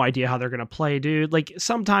have no idea how they're gonna play, dude. Like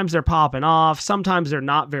sometimes they're popping off, sometimes they're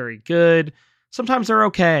not very good, sometimes they're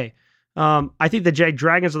okay. I think the Jade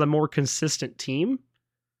Dragons are the more consistent team.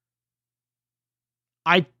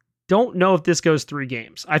 I don't know if this goes 3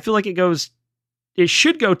 games. I feel like it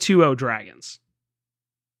should go 2-0 Dragons.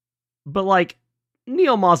 But like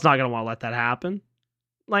Neil Ma's not gonna want to let that happen.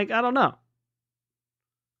 Like, I don't know.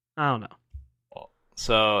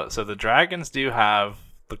 So the Dragons do have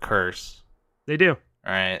the curse. They do.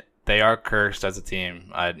 Right. They are cursed as a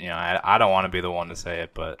team. I don't want to be the one to say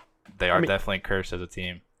it, but they are definitely cursed as a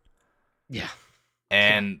team. Yeah.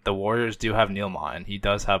 And the Warriors do have Neil Ma, and he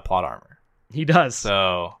does have plot armor. He does.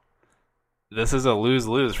 So this is a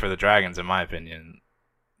lose-lose for the Dragons, in my opinion.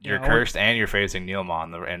 You're cursed, and you're facing Neil Ma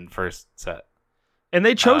in first set. And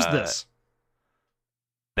they chose this.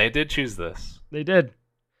 They did choose this. They did.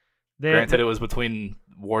 Granted, it was between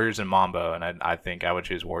Warriors and Mambo, and I think I would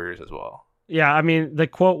choose Warriors as well. Yeah, I mean, the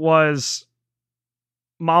quote was,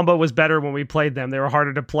 Mambo was better when we played them. They were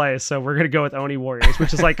harder to play, so we're going to go with Oni Warriors,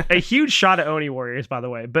 which is like a huge shot at Oni Warriors, by the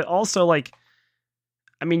way. But also, like,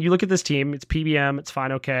 I mean, you look at this team, it's PBM, it's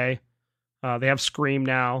fine, okay. They have Scream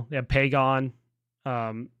now. They have Pagon.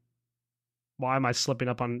 Why am I slipping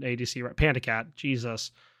up on ADC? Right? Pandacat,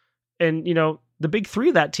 Jesus. And, you know, the big 3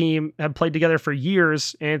 of that team have played together for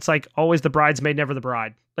years, and it's like always the bridesmaid, never the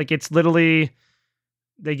bride. Like, it's literally,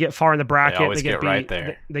 they get far in the bracket, they get beat. Right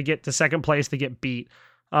there. They get to second place, they get beat.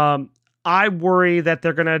 I worry that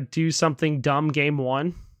they're going to do something dumb game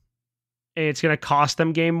 1, and it's going to cost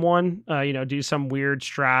them game 1. Do some weird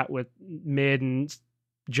strat with mid and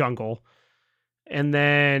jungle. And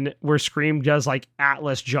then where Scream does like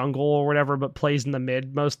Atlas jungle or whatever, but plays in the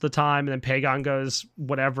mid most of the time. And then Pagon goes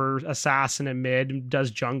whatever assassin in mid and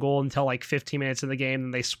does jungle until like 15 minutes in the game.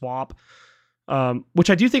 And they swap, which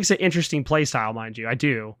I do think is an interesting play style, mind you. I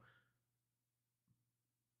do.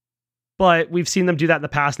 But we've seen them do that in the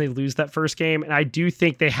past and they lose that first game. And I do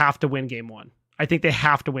think they have to win game 1. I think they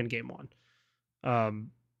have to win game 1.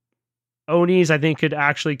 Onis, I think, could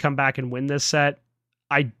actually come back and win this set.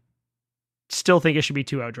 I still think it should be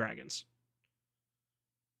 2-0 Dragons.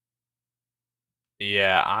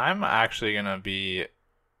 Yeah, I'm actually going to be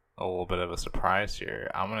a little bit of a surprise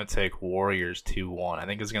here. I'm going to take Warriors 2-1. I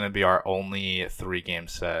think it's going to be our only 3-game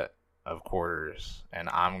set of quarters, and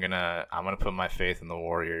I'm going to put my faith in the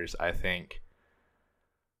Warriors.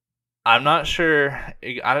 I'm not sure.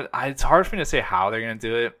 It's hard for me to say how they're going to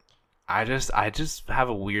do it. I just have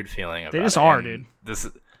a weird feeling about it. They just are, dude.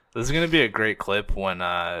 This is going to be a great clip when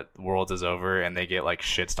Worlds is over and they get like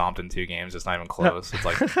shit stomped in 2 games. It's not even close. It's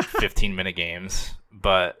like 15-minute games.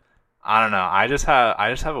 But I don't know. I just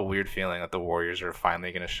have a weird feeling that the Warriors are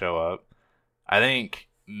finally going to show up. I think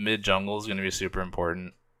mid jungle is going to be super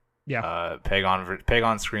important. Yeah.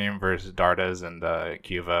 Pagon Scream versus Dardas and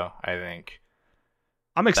Cuvo. I think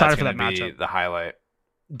I'm excited for that matchup. That's going to be the highlight.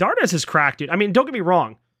 Dardas is cracked, dude. I mean, don't get me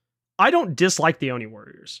wrong. I don't dislike the Oni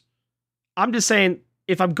Warriors. I'm just saying,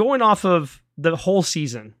 if I'm going off of the whole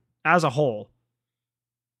season as a whole,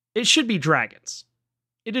 it should be Dragons.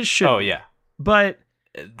 It is should. Oh yeah, but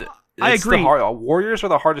I agree. Warriors are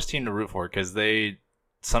the hardest team to root for because they're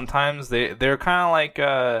kind of like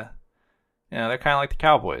they're kind of like the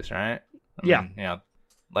Cowboys, right? I mean,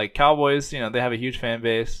 like Cowboys, they have a huge fan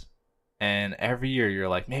base, and every year you're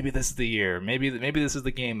like, maybe this is the year, maybe this is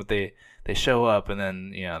the game that they show up, and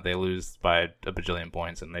then they lose by a bajillion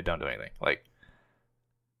points and they don't do anything. Like,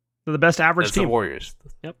 they're the best average team. The Warriors.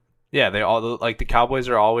 Yep. Yeah, they all like the Cowboys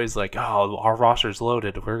are always like, oh, our roster's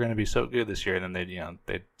loaded. We're gonna be so good this year, and then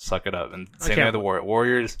they suck it up. And same thing with the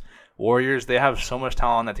Warriors. Warriors, they have so much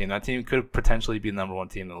talent on that team. That team could potentially be the number one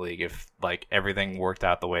team in the league if like everything worked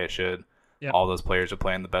out the way it should. Yep. All those players are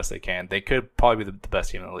playing the best they can. They could probably be the best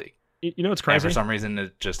team in the league. You know what's crazy? And for some reason,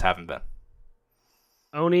 it just haven't been.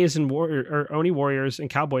 Oni Warriors and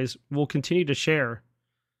Cowboys will continue to share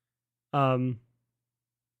that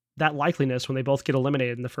likeliness when they both get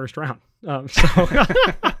eliminated in the first round. Nah,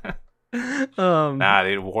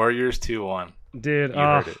 dude, Warriors 2-1. Dude, you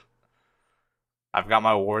heard it. I've got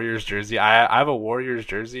my Warriors jersey. I have a Warriors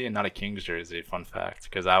jersey and not a Kings jersey. Fun fact,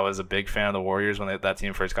 because I was a big fan of the Warriors when that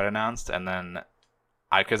team first got announced, and then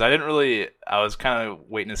I was kind of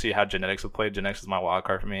waiting to see how Genetics would play. Genetics is my wild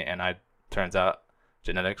card for me, and turns out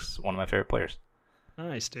Genetics one of my favorite players.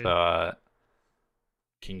 Nice, dude. So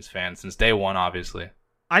Kings fan since day one, obviously.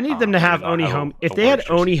 I need them to have Oni home. If they had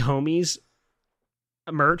Oni homies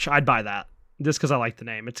merch, I'd buy that just because I like the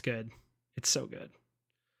name. It's good. It's so good.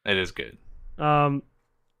 It is good. Our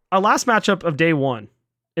last matchup of day one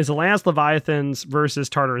is Atlantis Leviathans versus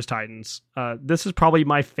Tartarus Titans. This is probably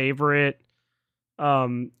my favorite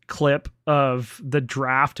clip of the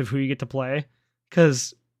draft of who you get to play,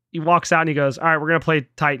 because he walks out and he goes, all right, we're going to play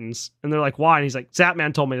Titans. And they're like, why? And he's like,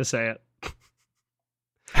 Zapman told me to say it.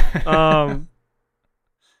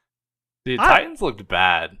 Dude, Titans looked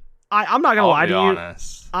bad. I'm not going to lie to you.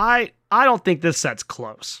 Honest. I don't think this set's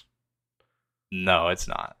close. No, it's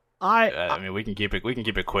not. I mean, we can keep it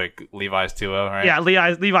quick. Levi's 2-0, right? Yeah,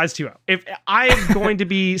 Levi's 2-0. If I'm going to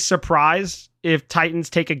be surprised if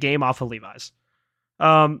Titans take a game off of Levi's.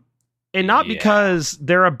 And not because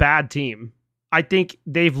they're a bad team. I think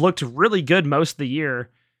they've looked really good most of the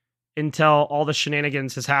year until all the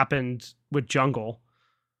shenanigans has happened with Jungle.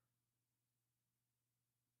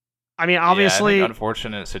 I mean, obviously, I think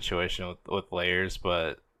unfortunate situation with layers,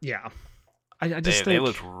 but yeah, I just think they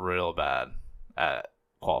looked real bad at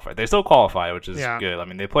qualify. They still qualify, which is good. I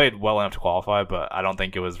mean, they played well enough to qualify, but I don't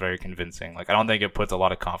think it was very convincing. Like, I don't think it puts a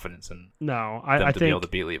lot of confidence in them I to think be able to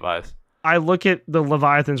beat Levi's. I look at the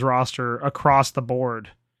Leviathans roster across the board,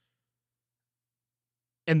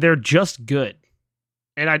 and they're just good.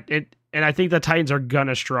 And I think the Titans are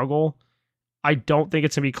gonna struggle. I don't think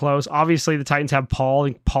it's gonna be close. Obviously, the Titans have Paul,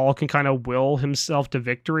 and Paul can kind of will himself to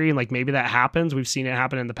victory, and like maybe that happens. We've seen it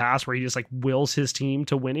happen in the past where he just like wills his team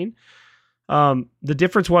to winning. The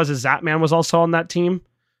difference is Zapman was also on that team,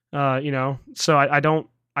 so I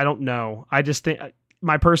don't know. I just think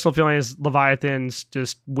my personal feeling is Leviathans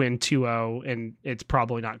just win 2-0 and it's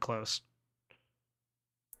probably not close.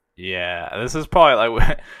 Yeah, this is probably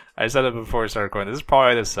like I said it before we started recording. This is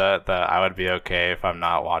probably the set that I would be okay if I'm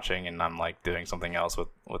not watching and I'm like doing something else with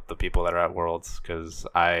the people that are at Worlds, because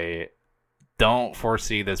I don't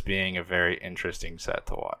foresee this being a very interesting set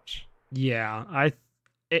to watch. Yeah,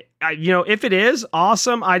 if it is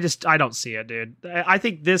awesome, I don't see it, dude. I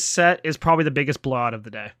think this set is probably the biggest blowout of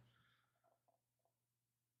the day.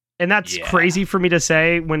 And that's crazy for me to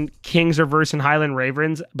say when Kings are versing Highland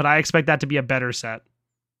Ravens, but I expect that to be a better set.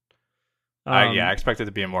 I expect it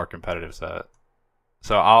to be a more competitive set.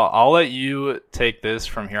 So I'll let you take this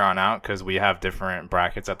from here on out because we have different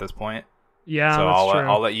brackets at this point. Yeah, so that's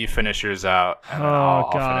true. I'll let you finish yours out, and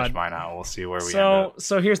I'll finish mine out. We'll see where we end up.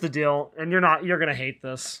 So here's the deal, and you're gonna hate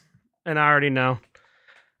this, and I already know.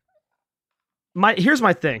 Here's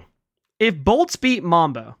my thing: if Bolts beat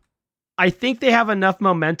Mambo, I think they have enough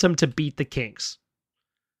momentum to beat the Kings.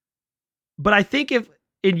 But I think if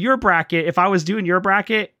in your bracket, if I was doing your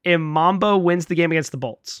bracket, and Mambo wins the game against the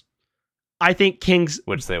Bolts, I think Kings,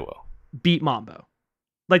 which they will, beat Mambo.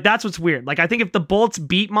 Like, that's what's weird. Like, I think if the Bolts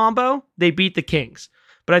beat Mambo, they beat the Kings.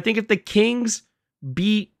 But I think if the Kings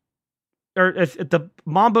if the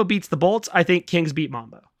Mambo beats the Bolts, I think Kings beat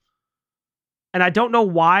Mambo. And I don't know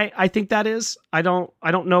why I think that is. I don't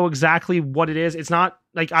know exactly what it is. It's not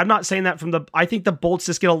like, I'm not saying that I think the Bolts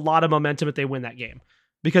just get a lot of momentum if they win that game,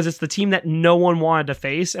 because it's the team that no one wanted to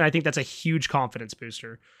face. And I think that's a huge confidence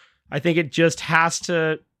booster. I think it just has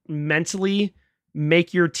to mentally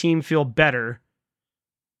make your team feel better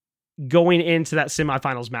going into that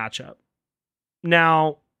semifinals matchup.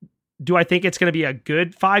 Now, do I think it's going to be a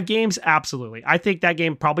good 5 games? Absolutely. I think that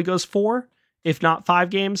game probably goes 4, if not 5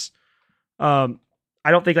 games. I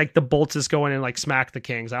don't think like the Bolts is going and like smack the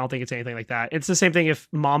Kings. I don't think it's anything like that. It's the same thing if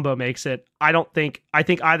Mambo makes it. I think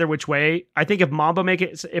either which way. I think if Mambo make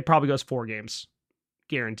it, it probably goes 4 games.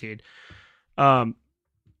 Guaranteed. I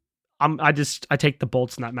take the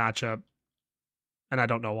Bolts in that matchup, and I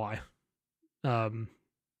don't know why.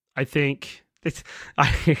 I think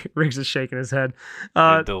Riggs is shaking his head.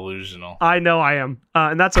 You're delusional. I know I am,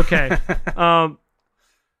 and that's okay.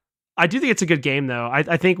 I do think it's a good game, though.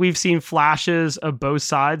 I think we've seen flashes of both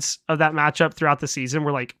sides of that matchup throughout the season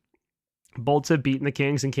where, like, Bolts have beaten the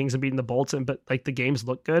Kings and Kings have beaten the Bolts, but, like, the games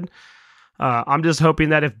look good. I'm just hoping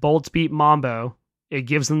that if Bolts beat Mambo, it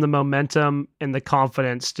gives them the momentum and the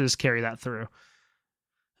confidence to just carry that through.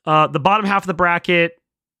 The bottom half of the bracket,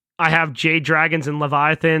 I have Jade Dragons and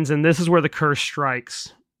Leviathans, and this is where the curse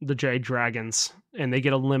strikes the Jade Dragons, and they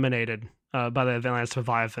get eliminated by the Avalanche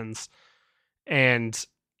Leviathans. And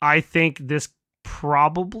I think this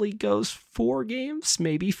probably goes 4 games,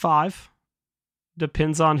 maybe 5.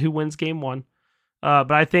 Depends on who wins game 1.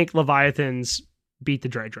 But I think Leviathans beat the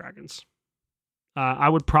Jade Dragons. I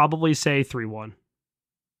would probably say 3-1.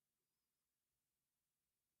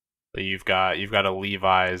 So you've got a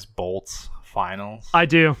Levi's Bolts finals. I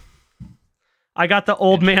do. I got the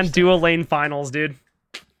old man dual lane finals, dude.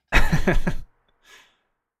 I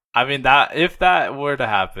mean, that if that were to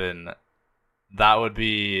happen, that would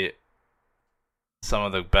be some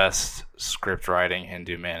of the best script writing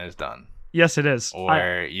Hindu Man has done. Yes, it is.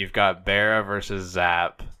 Where you've got Bara versus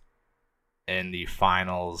Zap in the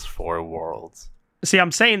finals for Worlds. See, I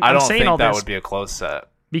don't think that would be a close set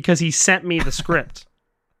because he sent me the script.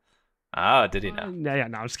 Oh, did he know? Yeah,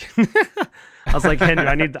 no, I'm just kidding. I was like, Henry,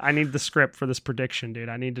 I need the script for this prediction, dude.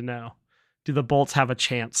 I need to know. Do the Bolts have a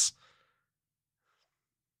chance?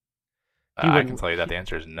 I can tell you that the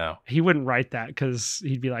answer is no. He wouldn't write that because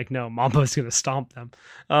he'd be like, no, Mambo's going to stomp them.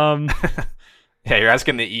 Yeah, you're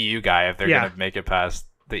asking the EU guy if they're going to make it past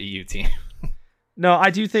the EU team. No,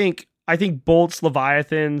 I think Bolts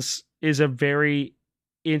Leviathans is a very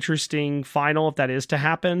interesting final if that is to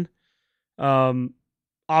happen.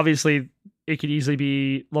 Obviously, it could easily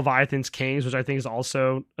be Leviathans Kings, which I think is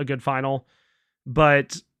also a good final.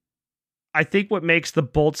 But I think what makes the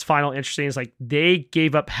Bolts final interesting is like they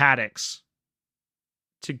gave up Haddix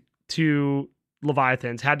to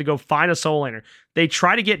Leviathans, had to go find a soul laner. They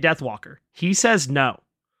try to get Deathwalker. He says no.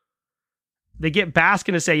 They get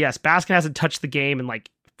Baskin to say yes. Baskin hasn't touched the game in like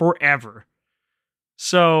forever.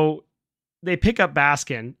 So they pick up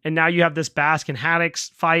Baskin, and now you have this Baskin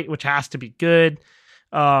Haddix fight, which has to be good.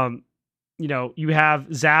 You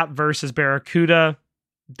have Zap versus Barracuda.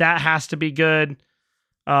 That has to be good.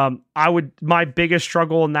 My biggest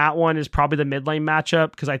struggle in that one is probably the mid lane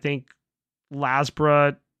matchup because I think I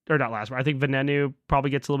think Venenu probably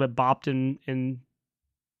gets a little bit bopped in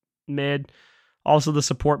mid. Also the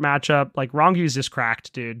support matchup, like Rongu's just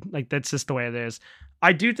cracked, dude. Like that's just the way it is.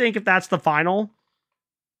 I do think if that's the final,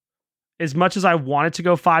 as much as I want it to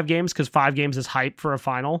go 5 games, because 5 games is hype for a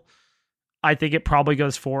final, I think it probably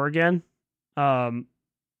goes 4 again. I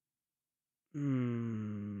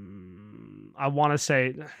want to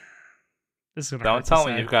say this is gonna Don't tell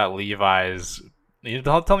me you've got Levi's.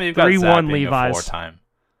 Don't tell me you've got 3-1 Levi's 4 time.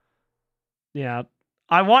 Yeah,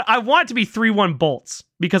 I want it to be 3-1 Bolts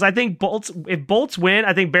because I think if Bolts win,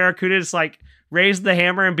 I think Barracuda just like raise the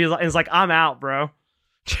hammer and is like, I'm out, bro.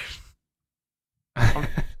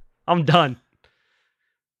 I'm done.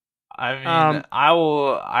 I mean,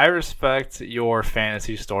 I respect your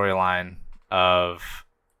fantasy storyline of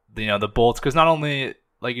the Bolts because not only,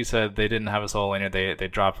 like you said, they didn't have a soul laner, they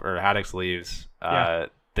drop or Haddix leaves.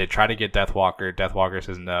 They try to get Deathwalker. Deathwalker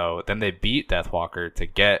says no. Then they beat Deathwalker to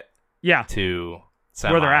get to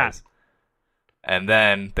semis. Where they're at. And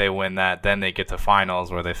then they win that. Then they get to finals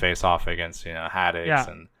where they face off against Haddix. Yeah,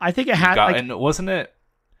 and I think it had. And wasn't it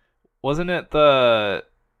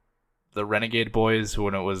the Renegade boys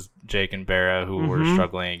when it was Jake and Bara who were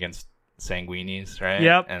struggling against Sanguinis, right?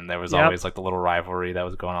 Yep. And there was always like the little rivalry that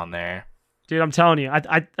was going on there. Dude, I'm telling you,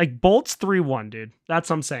 I like Bolts 3-1, dude. That's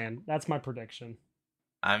what I'm saying. That's my prediction.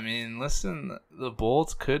 I mean, listen, the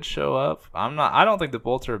Bolts could show up. I don't think the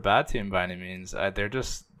Bolts are a bad team by any means. They're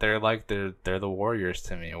the Warriors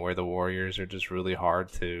to me, where the Warriors are just really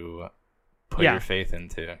hard to put your faith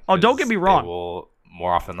into. Oh, don't get me wrong. They will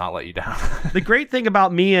more often not let you down. The great thing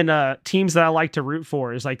about me and teams that I like to root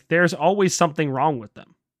for is like there's always something wrong with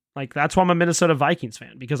them. Like that's why I'm a Minnesota Vikings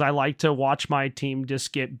fan, because I like to watch my team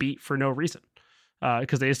just get beat for no reason.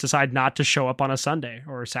 Because they just decide not to show up on a Sunday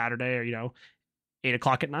or a Saturday or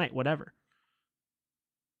 8:00 at night, whatever.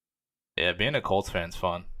 Yeah, being a Colts fan is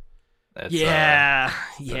fun. It's,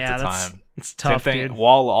 it's tough, dude.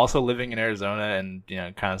 While also living in Arizona and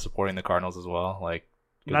kind of supporting the Cardinals as well, like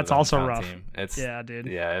that's also rough. Team. Dude.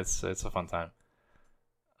 Yeah, it's a fun time.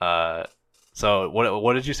 So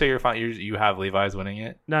what did you say you have Levi's winning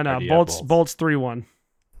it? No, Bolts 3-1.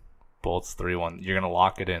 Bolts 3-1. You're gonna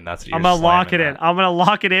lock it in. I'm gonna lock it in. I'm gonna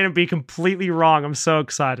lock it in and be completely wrong. I'm so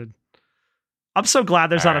excited. I'm so glad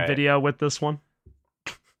there's All not a right. video with this one.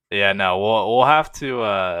 Yeah, no, we'll have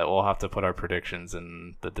to put our predictions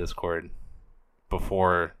in the Discord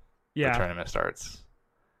before the Yeah, tournament starts.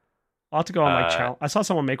 I'll have to go on like Uh, challenge. I saw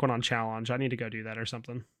someone make one on challenge. I need to go do that or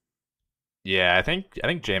something. Yeah, I think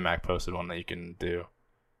JMac posted one that you can do.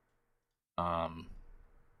 So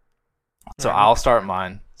Alright, I'll start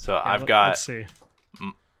mine. So yeah, let's see.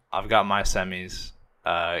 I've got my semis.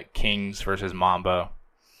 Kings versus Mambo.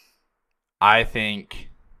 I think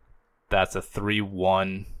that's a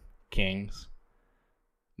 3-1 Kings.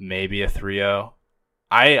 Maybe a 3-0.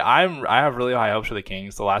 I have really high hopes for the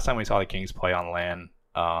Kings. The last time we saw the Kings play on LAN,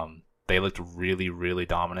 they looked really, really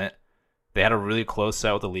dominant. They had a really close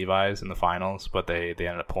set with the Levi's in the finals, but they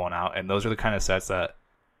ended up pulling out. And those are the kind of sets that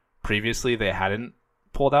previously they hadn't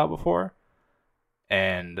pulled out before.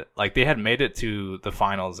 And like they had made it to the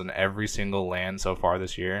finals in every single LAN so far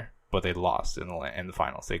this year, but they lost in the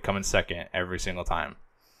finals. They come in second every single time.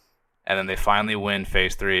 And then they finally win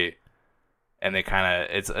phase 3. And they kind of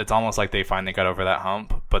it's almost like they finally got over that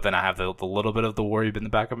hump. But then I have the little bit of the worry in the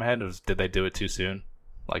back of my head: did they do it too soon?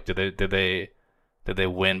 Like did they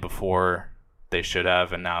win before they should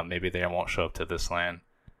have, and now maybe they won't show up to this LAN?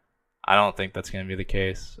 I don't think that's going to be the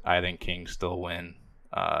case. I think Kings still win.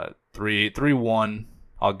 3-1.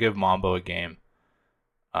 I'll give Mambo a game.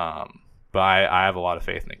 But I have a lot of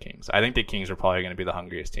faith in the Kings. I think the Kings are probably going to be the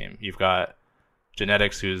hungriest team. You've got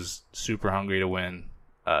Genetics, who's super hungry to win.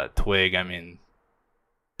 Twig,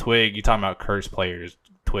 Twig, you talking about cursed players.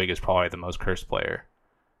 Twig is probably the most cursed player.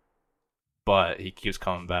 But he keeps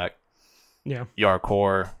coming back. Yeah.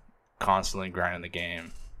 Yarkor, constantly grinding the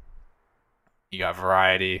game. You got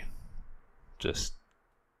Variety, just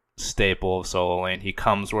staple of solo lane. He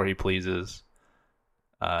comes where he pleases.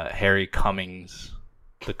 Harry Cummings,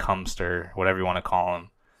 the Cumster, whatever you want to call him.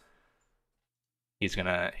 He's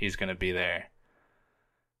gonna be there.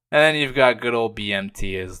 And then you've got good old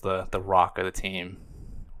BMT as the rock of the team.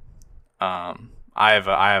 I have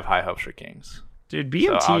high hopes for Kings. Dude,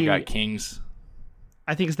 BMT, So I got Kings.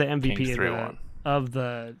 I think is the MVP Kings of 3-1. of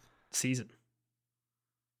the season.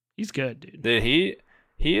 He's good, dude.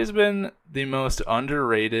 He has been the most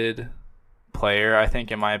underrated player, I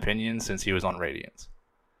think, in my opinion, since he was on Radiance.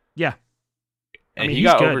 Yeah. And mean, he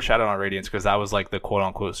he's got good. overshadowed on Radiance because that was like the quote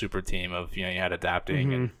unquote super team of, you had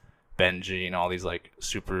Adapting and Benji and all these like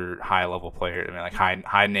super high level players. I mean, like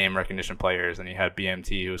high name recognition players, and you had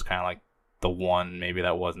BMT, who was kind of like the one maybe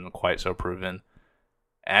that wasn't quite so proven.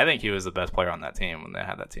 And I think he was the best player on that team when they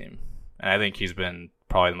had that team. And I think he's been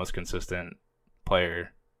probably the most consistent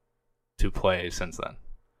player to play since then.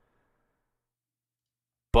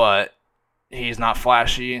 But he's not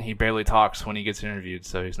flashy, and he barely talks when he gets interviewed,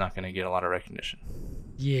 so he's not going to get a lot of recognition.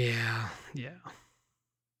 Yeah.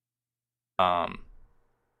 And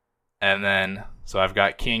then, so I've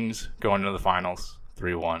got Kings going to the finals,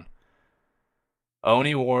 3-1.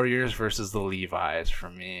 Oni Warriors versus the Levi's for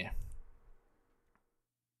me.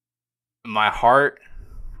 My heart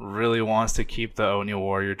really wants to keep the Oni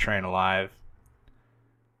Warrior train alive.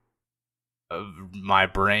 My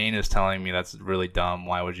brain is telling me that's really dumb.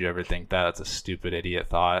 Why would you ever think that? That's a stupid idiot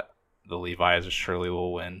thought. The Levi's surely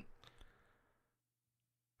will win.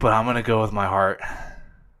 But I'm going to go with my heart.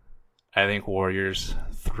 I think Warriors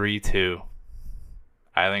 3-2.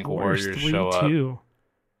 I think Warriors show up. 3-2.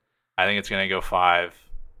 I think it's going to go 5.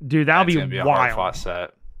 Dude, that would It's be going to be a wild. hard-fought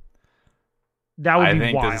set. That would I be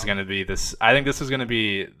think wild. this is going to be this. I think this is going to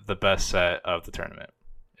be the best set of the tournament.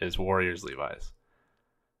 Is Warriors Levi's.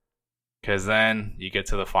 Because then you get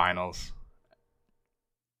to the finals.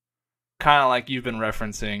 Kind of like you've been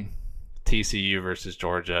referencing TCU versus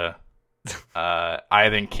Georgia. I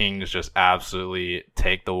think Kings just absolutely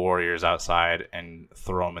take the Warriors outside and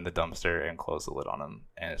throw them in the dumpster and close the lid on them.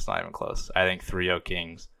 And it's not even close. I think 3-0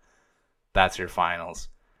 Kings. That's your finals.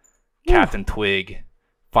 Ooh. Captain Twig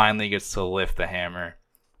finally gets to lift the hammer.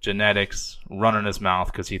 Genetics running his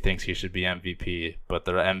mouth because he thinks he should be MVP, but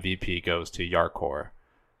the MVP goes to Yarkor.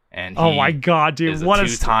 And Oh my god, dude! is What a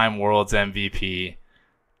two-time Worlds MVP.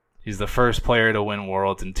 He's the first player to win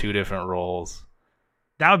Worlds in 2 different roles.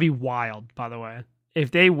 that would be wild. By the way,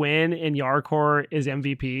 if they win and Yarkor is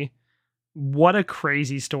MVP, what a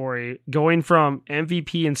crazy story! Going from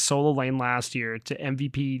MVP in solo lane last year to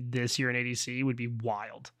MVP this year in ADC would be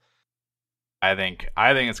wild. I think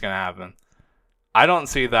it's gonna happen. I don't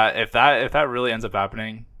see that if that really ends up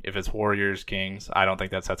happening. If it's Warriors Kings, I don't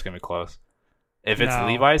think that set's gonna be close. If it's No.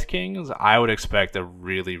 Levi's Kings, I would expect a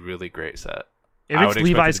really, really great set. If I it's would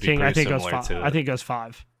expect Levi's it to be King, I pretty think it goes similar 5. to- I think it goes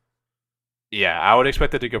 5. Yeah, I would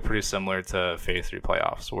expect it to go pretty similar to Phase 3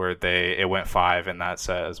 playoffs, where it went 5 in that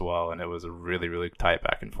set as well, and it was a really, really tight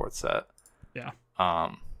back and forth set. Yeah.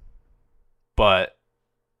 But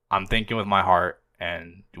I'm thinking with my heart,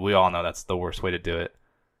 and we all know that's the worst way to do it.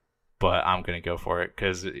 But I'm gonna go for it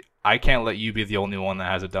because I can't let you be the only one that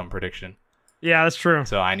has a dumb prediction. Yeah, that's true.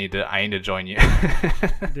 So I need to join you,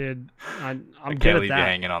 Dude. I'm I good can't at leave that. you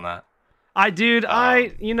hanging on that. I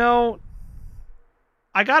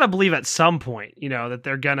gotta believe at some point,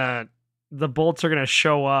 that the Bolts are gonna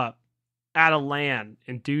show up at a LAN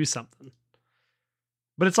and do something.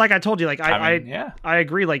 But it's like I told you, like yeah. I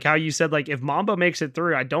agree, like how you said, like if Mambo makes it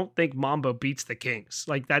through, I don't think Mambo beats the Kings.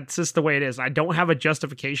 Like that's just the way it is. I don't have a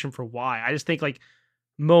justification for why. I just think like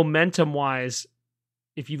momentum wise,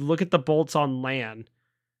 if you look at the Bolts on LAN,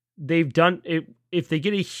 they've done it. If they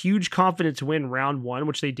get a huge confidence win round 1,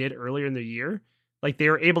 which they did earlier in the year, like they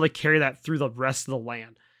were able to carry that through the rest of the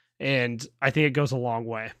LAN. And I think it goes a long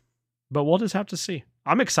way. But we'll just have to see.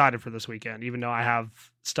 I'm excited for this weekend, even though I have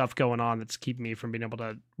stuff going on that's keeping me from being able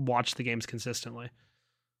to watch the games consistently.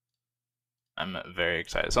 I'm very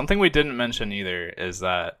excited. Something we didn't mention either is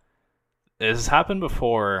that this has happened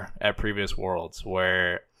before at previous Worlds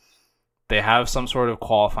where they have some sort of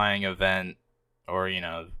qualifying event or,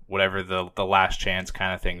 whatever the last chance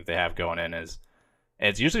kind of thing that they have going in is.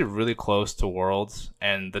 It's usually really close to Worlds,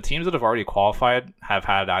 and the teams that have already qualified have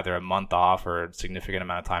had either a month off or a significant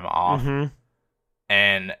amount of time off. Mm-hmm.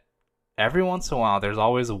 And every once in a while, there's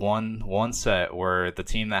always one set where the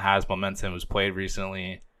team that has momentum, who's played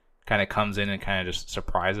recently, kind of comes in and kind of just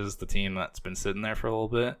surprises the team that's been sitting there for a little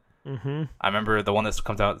bit. Mm-hmm. I remember the one that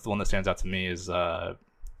stands out to me is I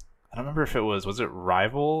don't remember if it was it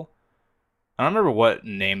Rival? I don't remember what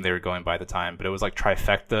name they were going by at the time, but it was like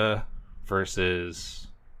Trifecta versus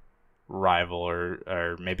Rival,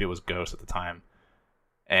 or maybe it was Ghost at the time.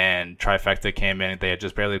 And Trifecta came in, they had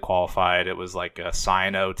just barely qualified. It was like a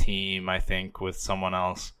Sino team, I think, with someone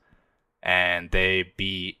else. And they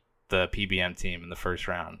beat the PBM team in the first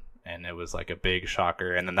round. And it was like a big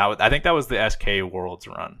shocker. And then I think that was the SK Worlds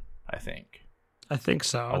run, I think. I think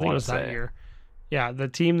so. I think wanna it was that say. year. Yeah, the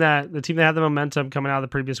team that had the momentum coming out of the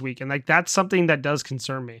previous week. And like that's something that does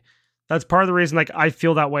concern me. That's part of the reason like I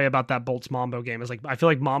feel that way about that Bolts Mambo game is like I feel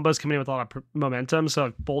like Mambo's coming in with a lot of momentum, so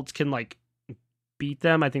if Bolts can like beat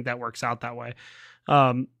them, I think that works out that way.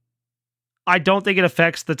 I don't think it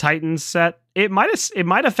affects the Titans set. It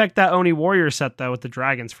might affect that Oni Warrior set though with the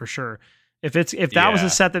Dragons for sure. If that was a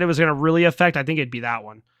set that it was going to really affect, I think it'd be that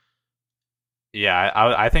one. Yeah,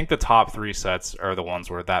 I think the top 3 sets are the ones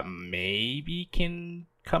where that maybe can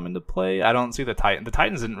come into play. I don't see the Titans. The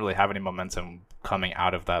Titans didn't really have any momentum coming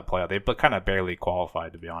out of that playoff. They kind of barely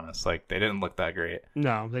qualified, to be honest. Like they didn't look that great.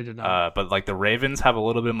 No, they did not. But like the Ravens have a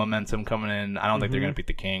little bit of momentum coming in. I don't think they're going to beat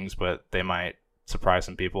the Kings, but they might surprise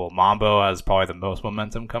some people. Mambo has probably the most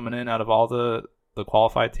momentum coming in out of all the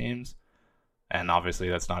qualified teams, and obviously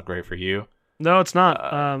that's not great for you. No, it's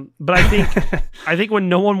not. But I think when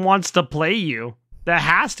no one wants to play you, that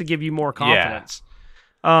has to give you more confidence.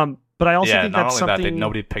 Yeah. But I also think that's something. That,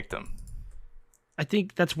 nobody picked them. I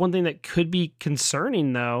think that's one thing that could be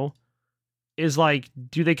concerning, though, is like,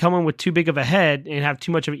 do they come in with too big of a head and have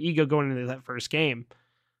too much of an ego going into that first game?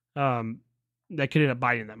 That could end up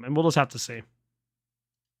biting them, and we'll just have to see.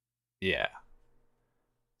 Yeah.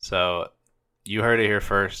 So you heard it here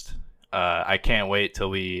first. I can't wait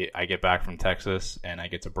till I get back from Texas and I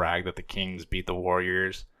get to brag that the Kings beat the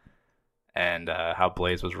Warriors and how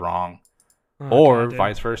Blaze was wrong. Or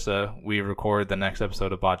vice versa, we record the next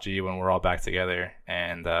episode of Bot G when we're all back together,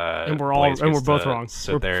 and we're both wrong.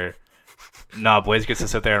 Blaze gets to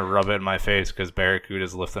sit there and rub it in my face because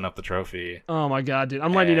Barracuda's lifting up the trophy. Oh my god, dude!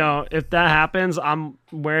 I'm letting you know if that happens, I'm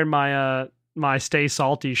wearing my my Stay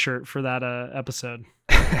Salty shirt for that episode.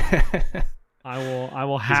 I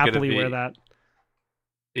will happily wear that.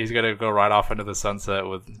 He's gonna go right off into the sunset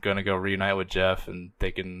gonna go reunite with Jeff, and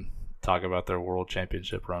they can talk about their world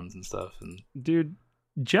championship runs and stuff. And dude,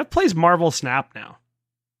 Jeff plays Marvel Snap now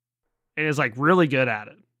and is like really good at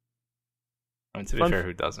it. I mean, to be fair,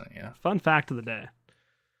 who doesn't? Yeah. Fun fact of the day.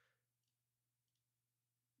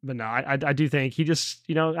 But no, I do think he just,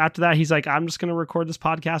 after that, he's like, I'm just going to record this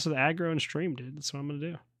podcast with Aggro and stream, dude. That's what I'm going to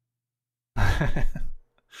do.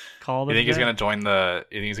 You think he's going to join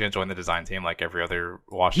the design team like every other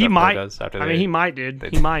washed up player does after that? He might, dude.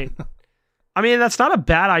 He might. I mean, that's not a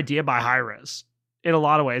bad idea by Hi-Rez in a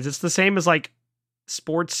lot of ways. It's the same as like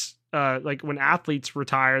sports, like when athletes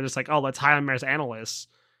retire, it's like, oh, let's hire them as analysts.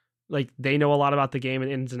 Like they know a lot about the game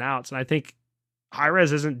and ins and outs. And I think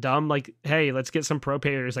Hi-Rez isn't dumb. Like, hey, let's get some pro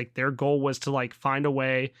players. Like their goal was to like find a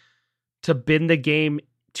way to bend the game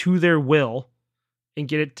to their will and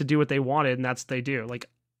get it to do what they wanted. And that's what they do. Like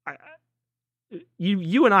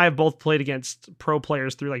you and I have both played against pro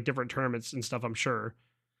players through like different tournaments and stuff, I'm sure.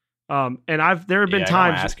 And there have been I got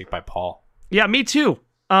times. my ass kicked by Paul. Yeah, me too.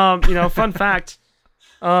 Fun fact.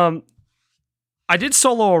 I did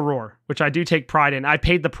solo Aurora, which I do take pride in. I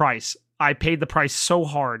paid the price. I paid the price so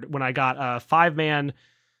hard when I got a 5-man,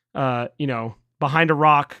 behind a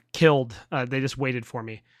rock killed. They just waited for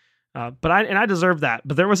me. But I deserved that.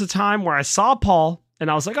 But there was a time where I saw Paul and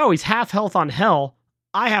I was like, oh, he's half health on hell.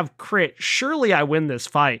 I have crit. Surely I win this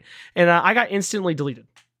fight. And I got instantly deleted.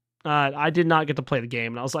 I did not get to play the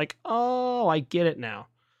game. And I was like, oh, I get it now.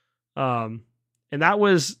 And that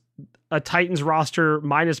was a Titans roster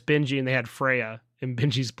minus Benji, and they had Freya in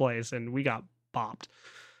Benji's place, and we got bopped.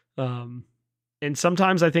 And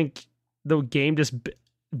sometimes I think the game just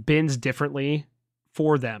bends differently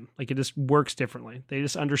for them. Like it just works differently. They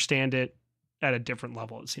just understand it at a different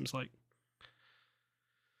level, it seems like.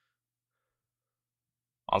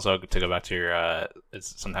 Also, to go back to your,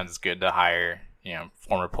 sometimes it's good to hire,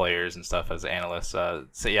 former players and stuff as analysts. So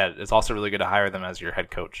yeah, it's also really good to hire them as your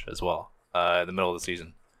head coach as well, in the middle of the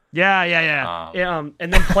season. Yeah.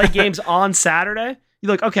 And then play games on Saturday.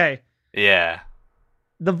 You're like, okay. Yeah.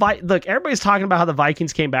 Look, everybody's talking about how the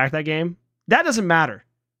Vikings came back that game. That doesn't matter.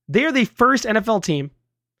 They're the first NFL team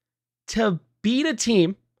to beat a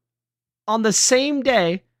team on the same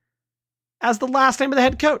day as the last name of the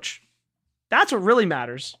head coach. That's what really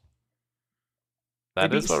matters.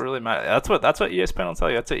 That is what really matters. That's what ESPN will tell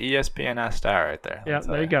you. That's an ESPN star right there. Yeah,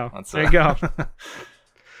 there you go. There you go.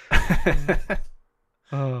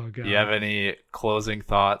 Oh god. Do you have any closing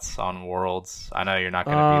thoughts on Worlds? I know you're not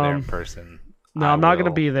going to be there in person. No, I'm not going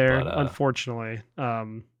to be there, unfortunately.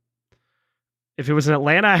 If it was in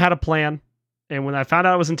Atlanta, I had a plan. And when I found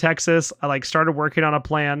out it was in Texas, I started working on a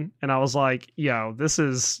plan. And I was like, yo, this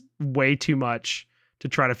is way too much to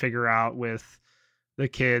try to figure out with the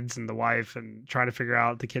kids and the wife, and trying to figure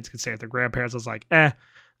out if the kids could stay with their grandparents. I was like,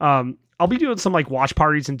 I'll be doing some watch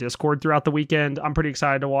parties in Discord throughout the weekend. I'm pretty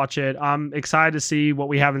excited to watch it. I'm excited to see what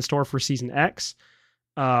we have in store for Season X,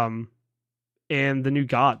 and the new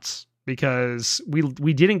gods, because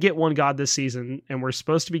we didn't get one god this season, and we're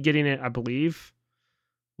supposed to be getting it, I believe,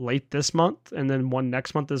 late this month, and then one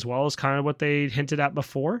next month as well, is kind of what they hinted at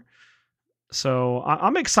before. So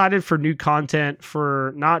I'm excited for new content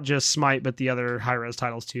for not just Smite, but the other high-res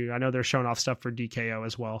titles too. I know they're showing off stuff for DKO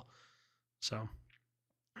as well. So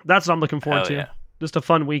that's what I'm looking forward to. Yeah. Just a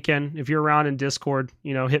fun weekend. If you're around in Discord,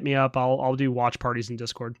 hit me up. I'll do watch parties in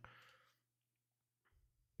Discord.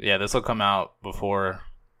 Yeah, this will come out before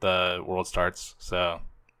the world starts, so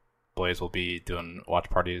Blaze will be doing watch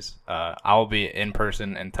parties. I will be in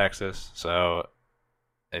person in Texas, so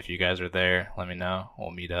if you guys are there, let me know.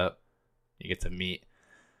 We'll meet up. You get to meet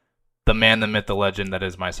the man, the myth, the legend that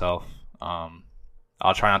is myself.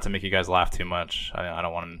 I'll try not to make you guys laugh too much. I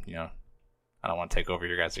don't want to, I don't want to take over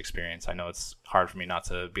your guys' experience. I know it's hard for me not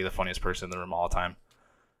to be the funniest person in the room all the time.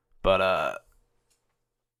 But,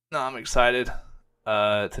 no, I'm excited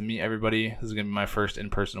to meet everybody. This is going to be my first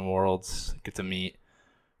in-person Worlds. Get to meet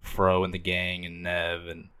Fro and the gang and Nev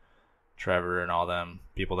and Trevor and all them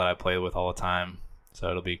people that I play with all the time. So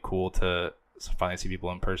it'll be cool to finally see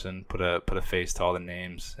people in person, put a face to all the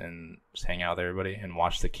names, and just hang out with everybody and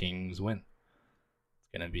watch the Kings win.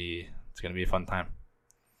 It's gonna be a fun time.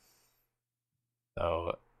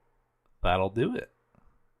 So that'll do it.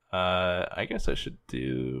 I guess I should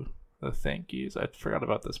do the thank yous. I forgot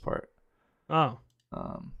about this part. Oh.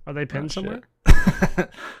 Are they pinned somewhere?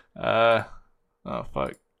 Oh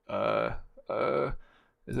fuck.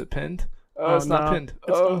 Is it pinned? Oh, it's not pinned.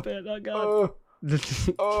 It's not pinned. Oh god.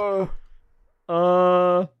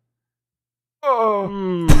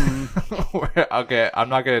 Okay, I'm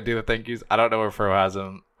not gonna do the thank yous. I don't know where Fro has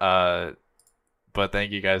them. But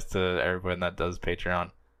thank you guys to everyone that does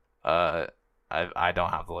Patreon. I don't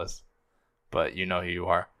have the list, but you know who you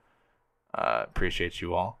are. Appreciate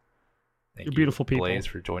you all. Thank You're you, beautiful people. Blaze,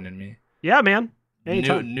 for joining me. Yeah, man.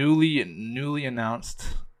 Anytime. Newly announced.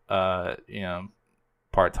 Part-time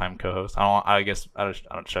co-host.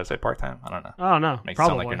 Should I say part-time? I don't know. Oh no, Makes probably. it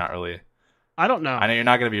sound like you're not really. I don't know. I know you're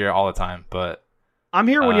not going to be here all the time, but I'm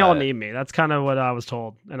here when y'all need me. That's kind of what I was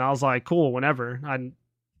told, and I was like, cool, whenever.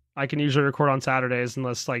 I can usually record on Saturdays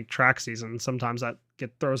unless track season. Sometimes that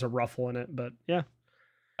throws a ruffle in it, but yeah.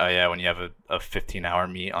 Oh yeah, when you have a 15-hour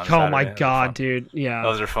meet on. Oh my god, dude! Yeah,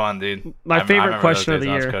 those are fun, dude. My favorite question of the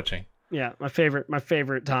year. I was coaching. Yeah, my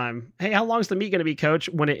favorite time. Hey, how long is the meet going to be, Coach?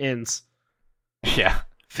 When it ends. Yeah.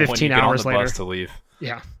 15 hours later. Bus to leave.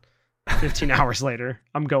 Yeah. 15 hours later,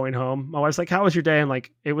 I'm going home. My wife's like, how was your day? I'm like,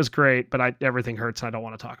 it was great, but everything hurts and I don't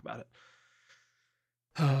want to talk about it.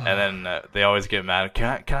 And then they always get mad.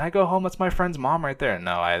 Can I go home? That's my friend's mom right there.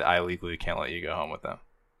 No, I legally can't let you go home with them.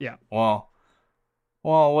 Yeah. Well,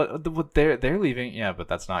 what they're leaving. Yeah, but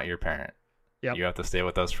that's not your parent. Yep. You have to stay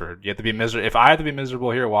with us you have to be miserable. If I have to be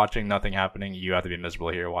miserable here watching nothing happening, you have to be miserable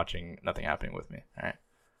here watching nothing happening with me. All right.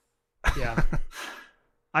 Yeah.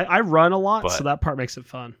 I run a lot, But- so that part makes it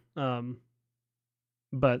fun.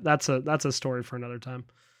 But that's a story for another time.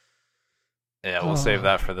 Yeah, we'll save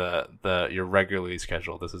that for the your regularly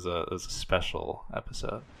scheduled. This is a special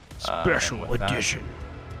episode. Special and with that, edition.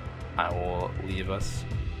 I will leave us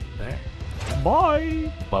there.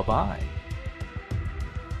 Bye. Bye bye.